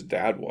clueless his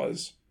dad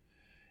was,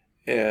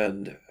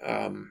 and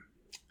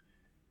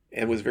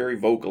was very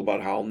vocal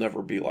about how I'll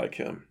never be like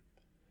him.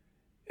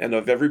 And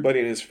of everybody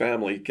in his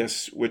family,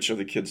 guess which of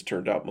the kids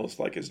turned out most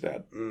like his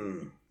dad?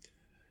 And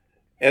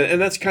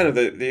that's kind of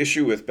the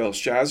issue with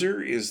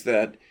Belshazzar, is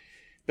that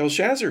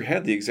Belshazzar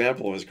had the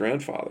example of his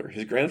grandfather.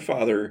 His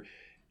grandfather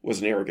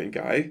was an arrogant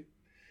guy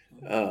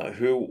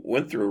who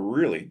went through a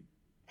really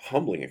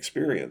humbling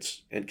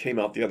experience and came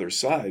out the other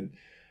side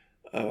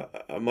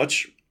a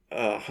much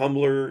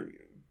humbler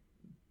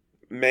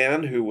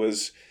man who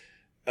was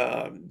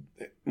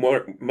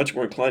much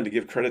more inclined to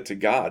give credit to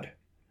God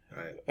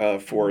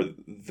for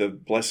the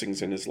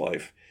blessings in his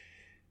life.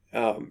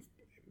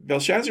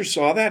 Belshazzar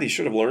saw that. He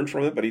should have learned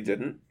from it, but he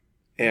didn't.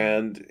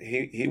 And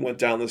he went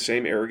down the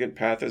same arrogant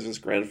path as his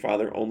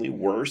grandfather, only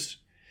worse.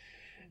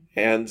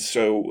 And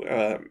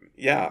so,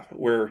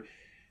 where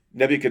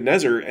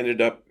Nebuchadnezzar ended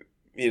up,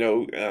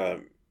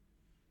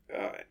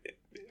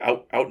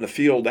 out in the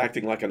field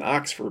acting like an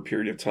ox for a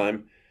period of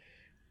time,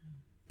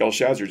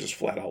 Belshazzar just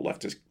flat out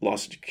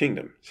lost his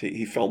kingdom.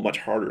 He fell much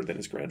harder than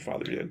his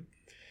grandfather did.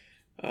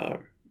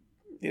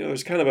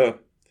 There's kind of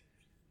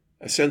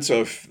a sense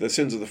of the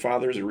sins of the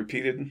fathers are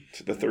repeated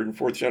to the third and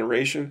fourth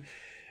generation.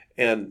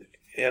 And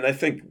I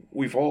think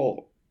we've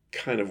all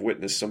kind of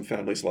witnessed some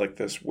families like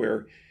this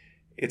where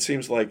it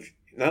seems like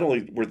not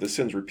only were the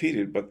sins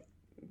repeated, but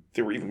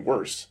they were even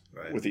worse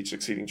with each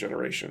succeeding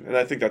generation. And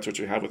I think that's what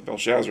you have with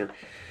Belshazzar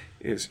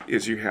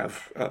is you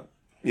have,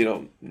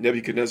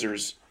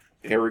 Nebuchadnezzar's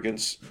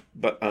arrogance,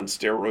 but on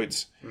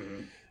steroids.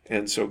 Mm-hmm.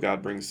 And so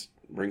God brings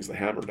the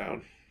hammer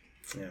down.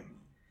 Yeah.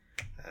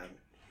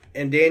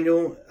 And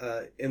Daniel,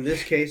 in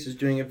this case, is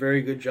doing a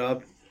very good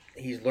job.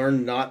 He's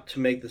learned not to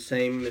make the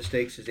same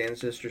mistakes his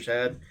ancestors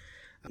had.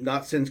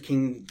 Not since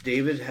King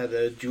David had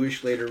a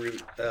Jewish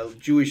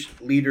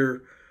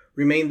leader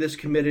remain this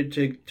committed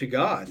to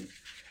God.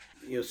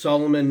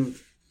 Solomon,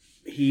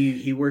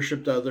 he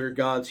worshipped other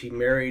gods. He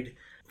married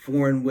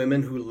foreign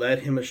women who led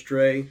him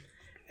astray.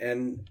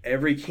 And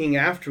every king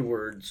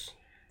afterwards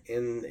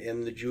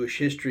in the Jewish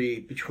history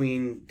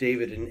between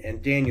David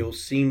and Daniel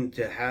seemed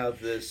to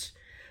have this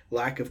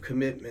lack of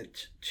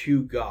commitment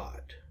to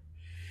God.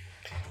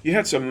 You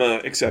had some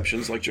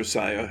exceptions like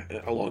Josiah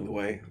along the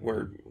way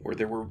where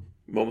there were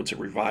moments of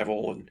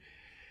revival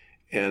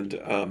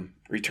and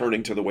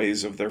returning to the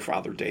ways of their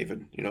father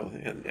David,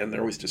 and they're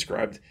always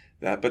described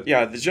that. But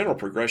yeah, the general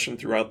progression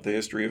throughout the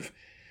history of,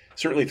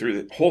 certainly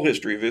through the whole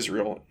history of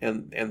Israel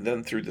and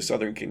then through the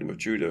southern kingdom of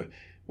Judah,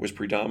 was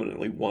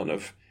predominantly one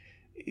of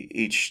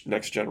each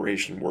next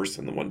generation worse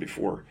than the one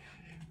before,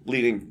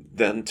 leading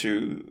then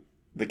to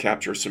the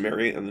capture of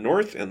Samaria in the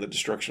north and the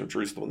destruction of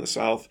Jerusalem in the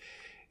south,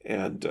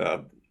 and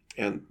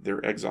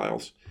their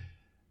exiles.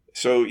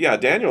 So yeah,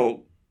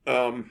 Daniel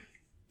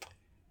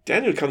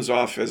comes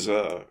off as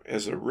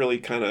a really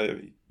kind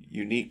of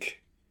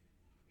unique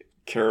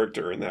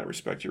character in that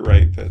respect. You're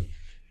right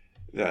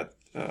that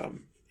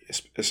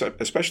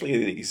especially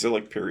in the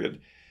exilic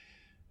period,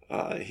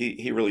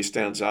 he really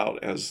stands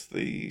out as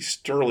the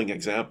sterling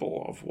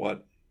example of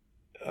what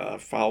a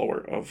follower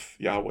of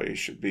Yahweh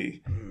should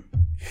be. Mm-hmm.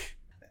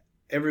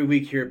 Every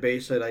week here at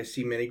Bayside, I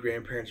see many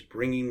grandparents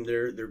bringing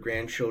their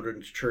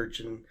grandchildren to church,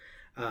 and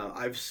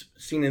I've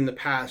seen in the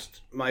past,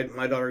 my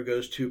daughter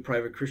goes to a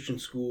private Christian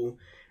school,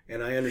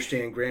 and I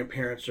understand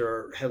grandparents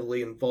are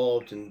heavily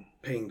involved in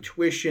paying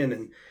tuition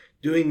and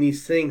doing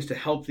these things to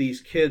help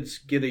these kids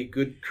get a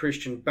good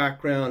Christian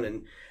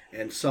background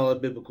and solid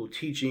biblical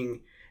teaching.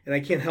 And I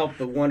can't help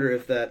but wonder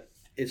if that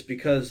it's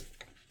because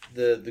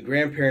the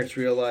grandparents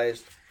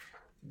realized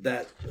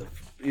that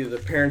either the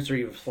parents are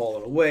even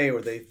fallen away,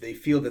 or they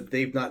feel that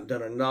they've not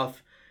done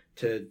enough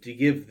to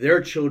give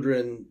their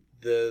children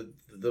the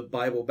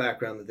Bible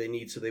background that they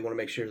need, so they want to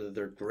make sure that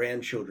their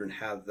grandchildren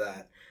have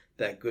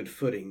that good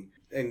footing.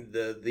 And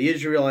the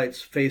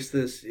Israelites faced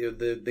this.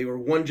 They were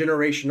one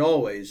generation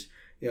always.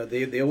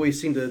 They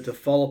always seem to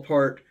fall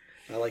apart.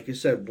 Like you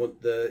said,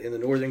 in the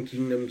northern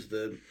kingdoms,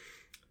 the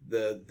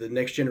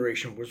next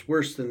generation was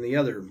worse than the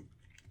other.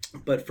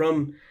 But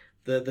from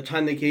the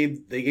time they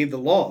gave the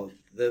law,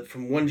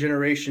 from one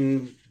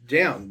generation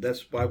down,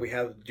 that's why we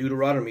have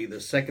Deuteronomy,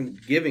 the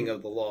second giving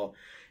of the law,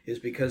 is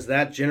because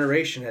that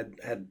generation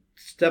had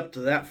stepped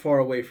that far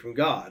away from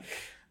God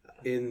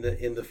in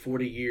the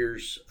 40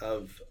 years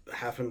of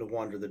having to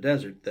wander the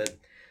desert. That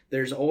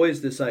there's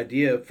always this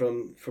idea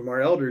from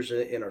our elders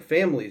in our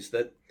families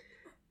that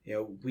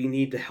we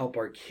need to help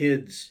our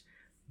kids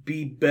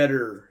be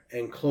better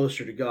and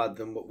closer to God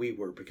than what we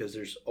were, because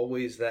there's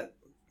always that,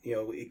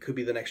 it could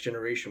be the next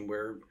generation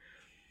where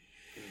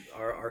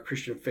our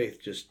Christian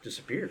faith just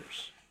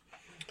disappears.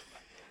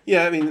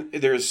 Yeah, I mean,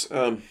 there's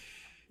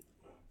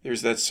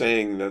that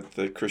saying that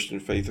the Christian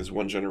faith is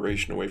one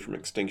generation away from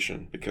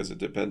extinction, because it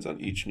depends on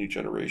each new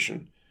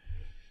generation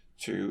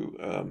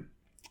to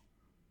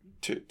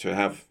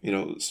have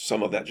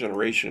some of that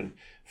generation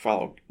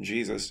follow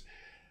Jesus.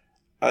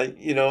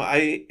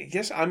 I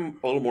guess I'm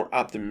a little more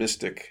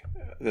optimistic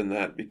than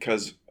that,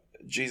 because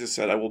Jesus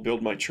said, "I will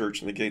build my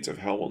church, and the gates of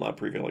hell will not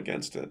prevail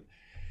against it."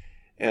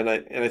 And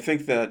I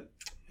think that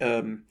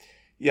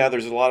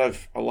there's a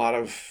lot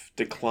of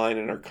decline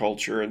in our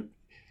culture, and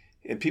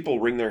people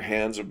wring their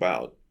hands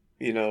about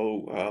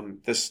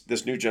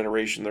this new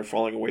generation. They're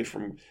falling away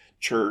from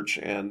church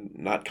and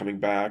not coming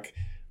back.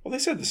 Well, they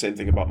said the same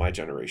thing about my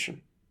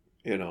generation,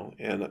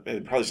 and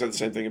they probably said the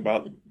same thing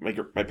about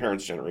my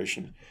parents'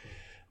 generation.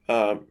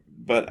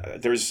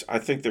 But I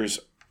think there's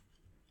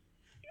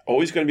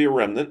always going to be a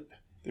remnant.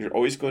 There's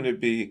always going to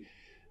be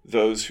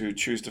those who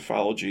choose to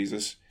follow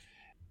Jesus.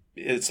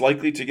 It's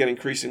likely to get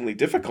increasingly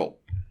difficult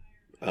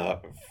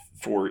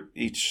for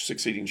each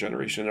succeeding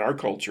generation in our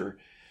culture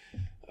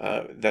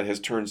that has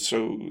turned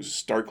so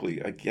starkly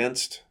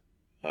against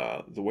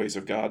the ways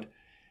of God,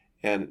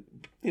 and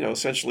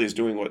essentially is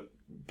doing what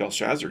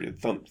Belshazzar did,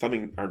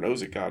 thumbing our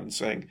nose at God and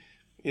saying,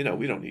 we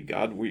don't need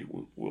God. We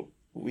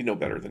know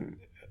better than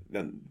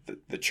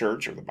the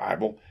church or the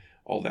Bible,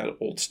 all that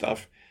old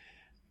stuff.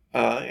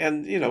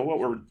 And what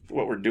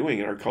we're doing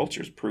in our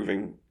culture is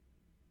proving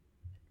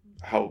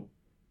how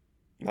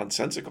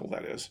nonsensical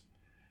that is.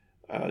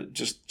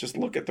 Just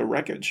look at the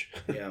wreckage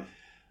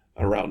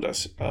around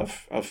us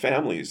of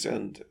families,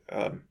 and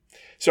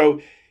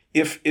so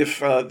if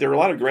there are a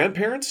lot of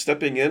grandparents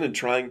stepping in and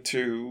trying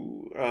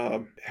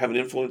to have an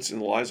influence in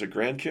the lives of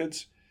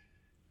grandkids,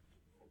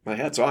 my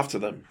hat's off to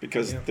them,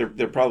 because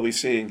they're probably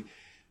seeing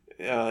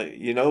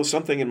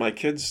something in my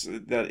kids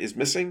that is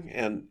missing,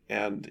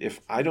 and if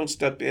I don't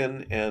step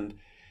in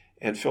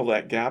and fill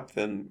that gap,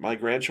 then my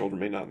grandchildren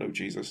may not know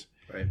Jesus.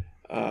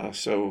 Right.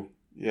 So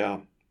yeah,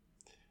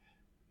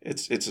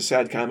 it's a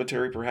sad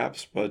commentary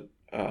perhaps, but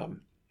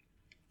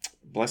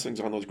blessings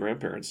on those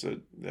grandparents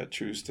that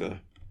choose to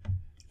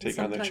take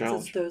on that challenge.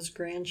 Sometimes it's those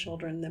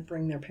grandchildren that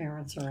bring their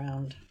parents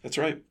around. That's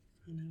right.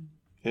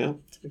 Yeah.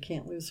 So we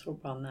can't lose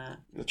hope on that.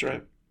 That's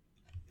right.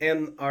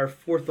 And our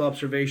fourth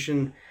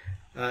observation,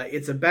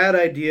 it's a bad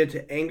idea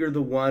to anger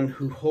the one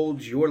who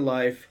holds your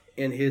life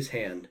in his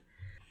hand.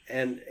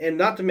 And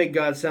not to make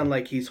God sound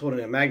like he's holding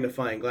a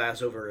magnifying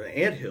glass over an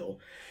anthill,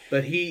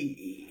 but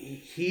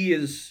he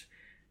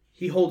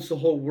holds the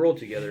whole world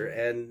together.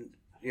 And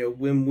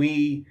when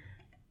we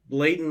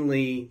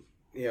blatantly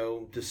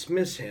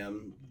dismiss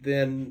him,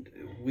 then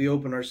we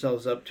open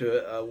ourselves up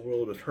to a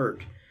world of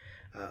hurt.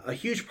 A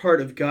huge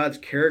part of God's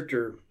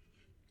character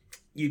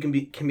can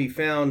be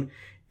found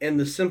in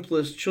the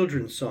simplest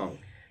children's song.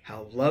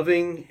 How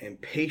loving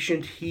and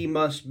patient he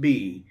must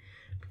be,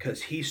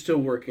 because he's still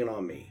working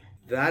on me.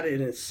 That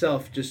in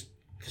itself just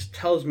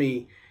tells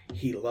me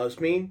he loves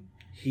me,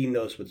 he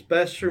knows what's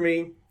best for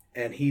me,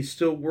 and he's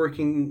still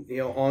working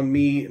on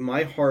me,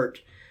 my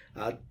heart,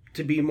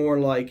 to be more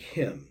like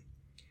him.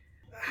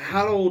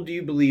 How old do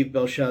you believe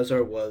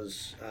Belshazzar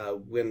was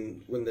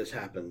when this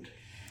happened?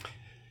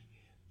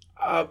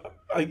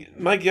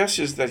 My guess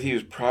is that he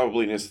was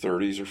probably in his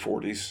 30s or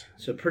 40s.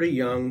 So pretty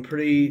young,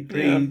 pretty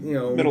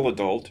middle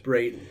adult.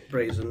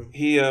 Brazen.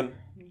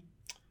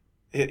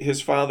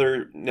 His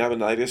father,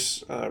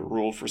 Nabonidus,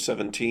 ruled for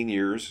 17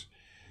 years.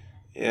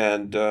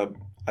 And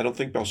I don't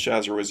think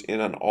Belshazzar was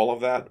in on all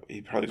of that.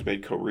 He probably was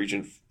made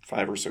co-regent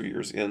 5 or so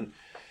years in.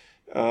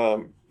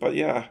 But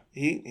yeah,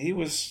 he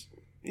was,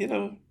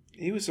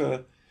 he was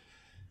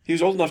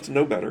old enough to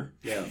know better.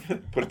 Yeah.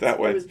 Put it that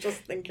way. I was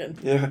just thinking.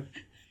 Yeah.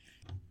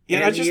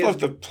 Yeah, I just love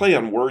the play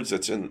on words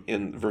that's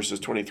in verses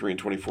 23 and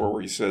 24,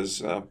 where he says,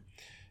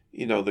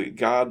 the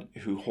God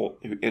who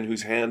in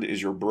whose hand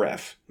is your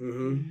breath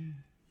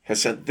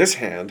has sent this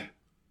hand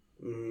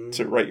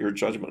to write your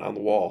judgment on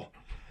the wall.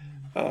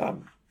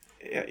 And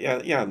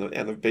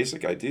the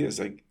basic idea is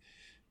that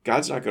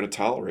God's not going to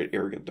tolerate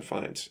arrogant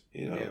defiance.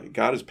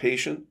 God is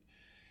patient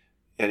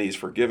and he's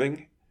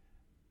forgiving,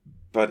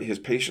 but his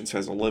patience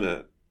has a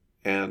limit,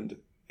 and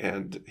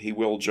he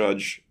will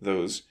judge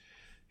those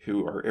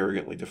who are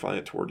arrogantly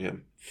defiant toward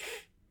him.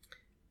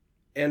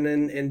 And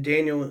then in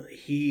Daniel,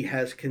 he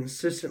has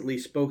consistently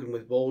spoken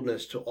with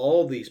boldness to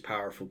all these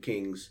powerful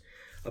kings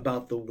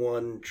about the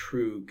one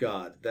true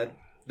God.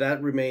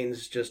 That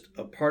remains just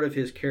a part of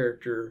his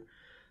character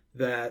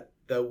that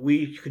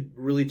we could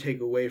really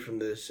take away from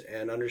this,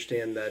 and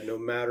understand that no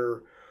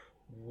matter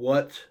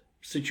what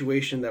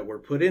situation that we're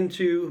put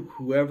into,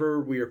 whoever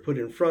we are put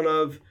in front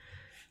of,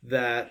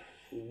 that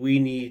we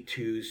need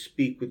to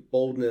speak with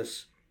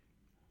boldness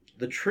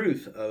the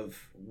truth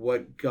of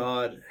what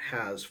God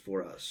has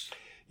for us.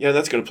 Yeah,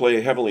 that's going to play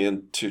heavily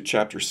into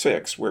chapter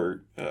 6,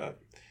 where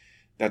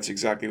that's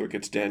exactly what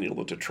gets Daniel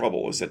into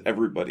trouble, is that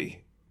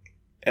everybody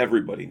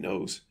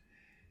knows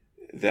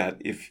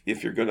that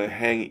if you're going to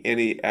hang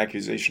any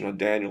accusation on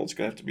Daniel, it's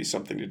going to have to be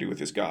something to do with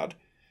his God,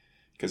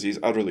 because he's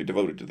utterly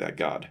devoted to that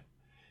God.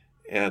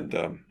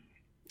 And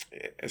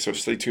so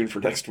stay tuned for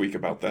next week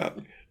about that.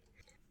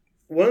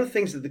 One of the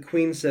things that the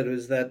Queen said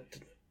was that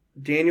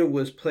Daniel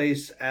was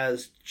placed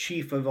as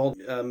chief of all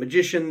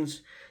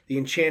magicians, the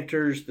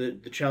enchanters,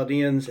 the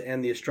Chaldeans,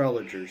 and the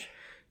astrologers.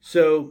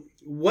 So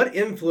what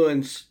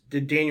influence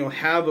did Daniel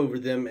have over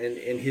them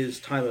in his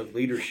time of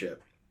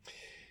leadership?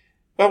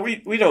 Well,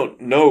 we don't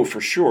know for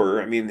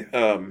sure. I mean,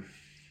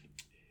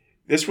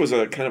 this was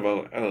a kind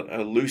of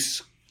a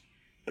loose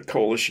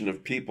coalition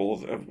of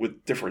people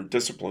with different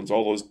disciplines.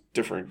 All those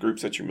different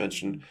groups that you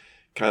mentioned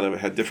kind of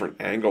had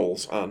different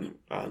angles on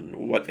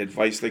what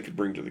advice they could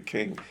bring to the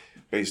king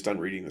based on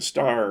reading the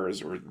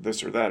stars or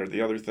this or that or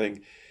the other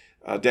thing.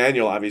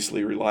 Daniel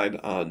obviously relied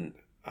on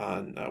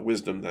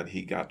wisdom that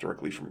he got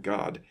directly from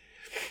God.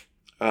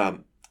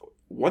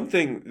 One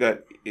thing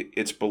that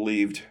it's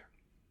believed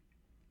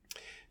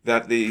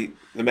that the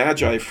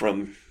Magi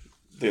from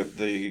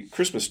the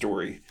Christmas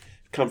story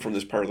come from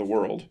this part of the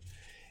world,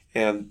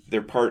 and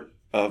they're part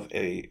of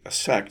a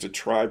sect, a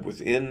tribe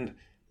within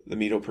the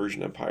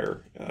Medo-Persian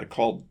Empire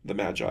called the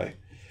Magi.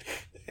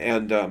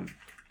 And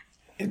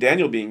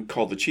Daniel being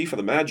called the chief of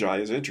the Magi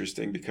is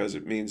interesting because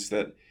it means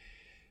that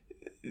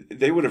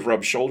they would have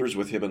rubbed shoulders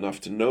with him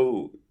enough to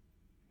know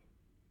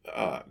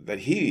that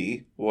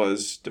he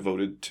was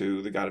devoted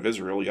to the God of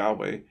Israel,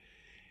 Yahweh.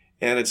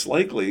 And it's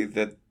likely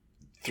that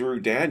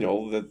through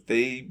Daniel that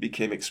they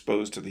became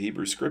exposed to the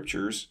Hebrew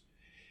Scriptures.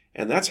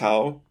 And that's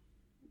how,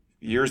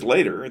 years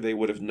later, they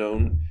would have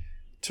known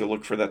to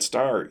look for that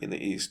star in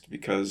the east,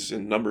 because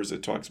in Numbers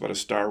it talks about a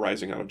star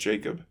rising out of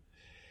Jacob.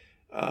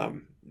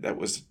 That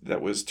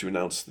was to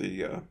announce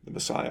the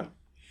Messiah,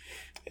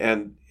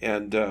 and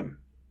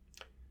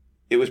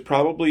it was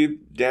probably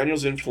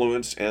Daniel's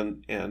influence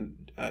and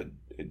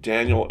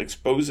Daniel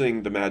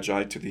exposing the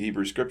Magi to the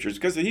Hebrew Scriptures,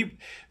 because the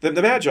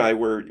Magi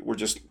were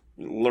just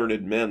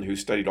learned men who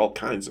studied all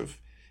kinds of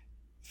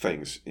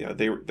things. You know,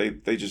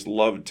 they just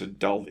loved to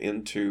delve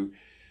into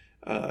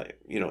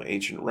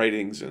ancient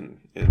writings and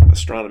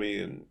astronomy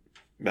and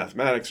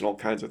mathematics and all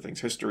kinds of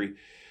things, history.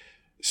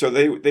 So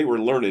they were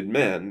learned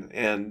men,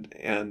 and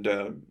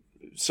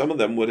some of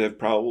them would have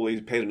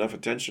probably paid enough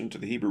attention to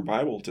the Hebrew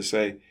Bible to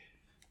say,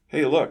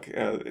 hey, look,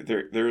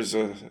 there's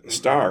a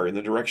star in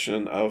the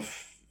direction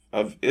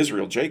of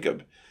Israel,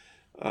 Jacob.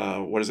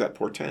 What does that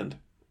portend?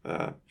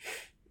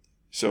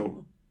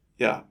 So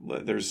yeah,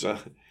 there's a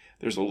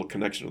little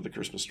connection with the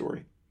Christmas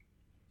story.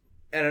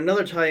 And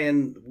another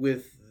tie-in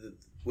with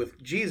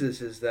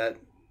Jesus is that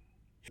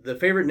the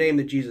favorite name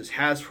that Jesus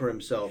has for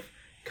himself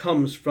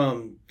comes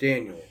from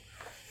Daniel,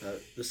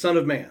 the Son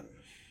of Man.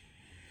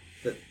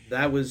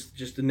 That was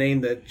just a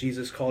name that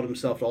Jesus called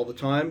himself all the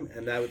time,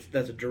 and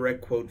that's a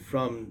direct quote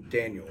from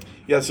Daniel.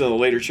 Yeah, so in the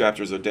later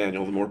chapters of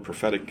Daniel, the more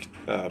prophetic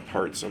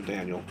parts of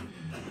Daniel,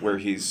 where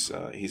he's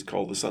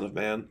called the Son of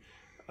Man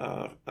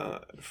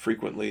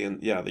frequently,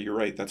 and yeah, you're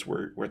right. That's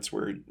where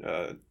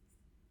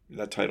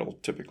that title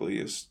typically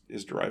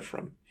is derived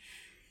from.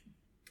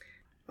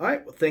 All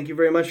right. Well, thank you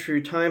very much for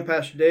your time,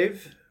 Pastor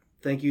Dave.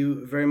 Thank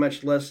you very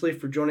much, Leslie,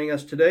 for joining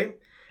us today.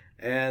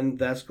 And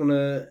that's going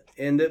to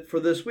end it for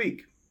this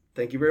week.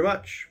 Thank you very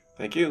much.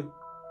 Thank you.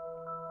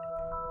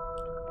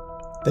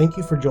 Thank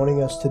you for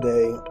joining us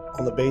today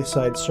on the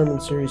Bayside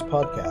Sermon Series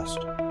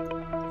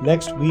podcast.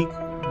 Next week,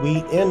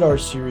 we end our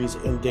series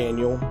in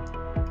Daniel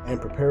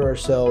and prepare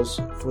ourselves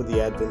for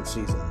the Advent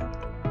season.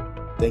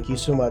 Thank you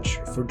so much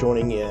for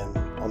joining in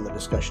on the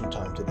discussion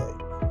time today.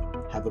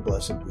 Have a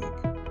blessed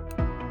week.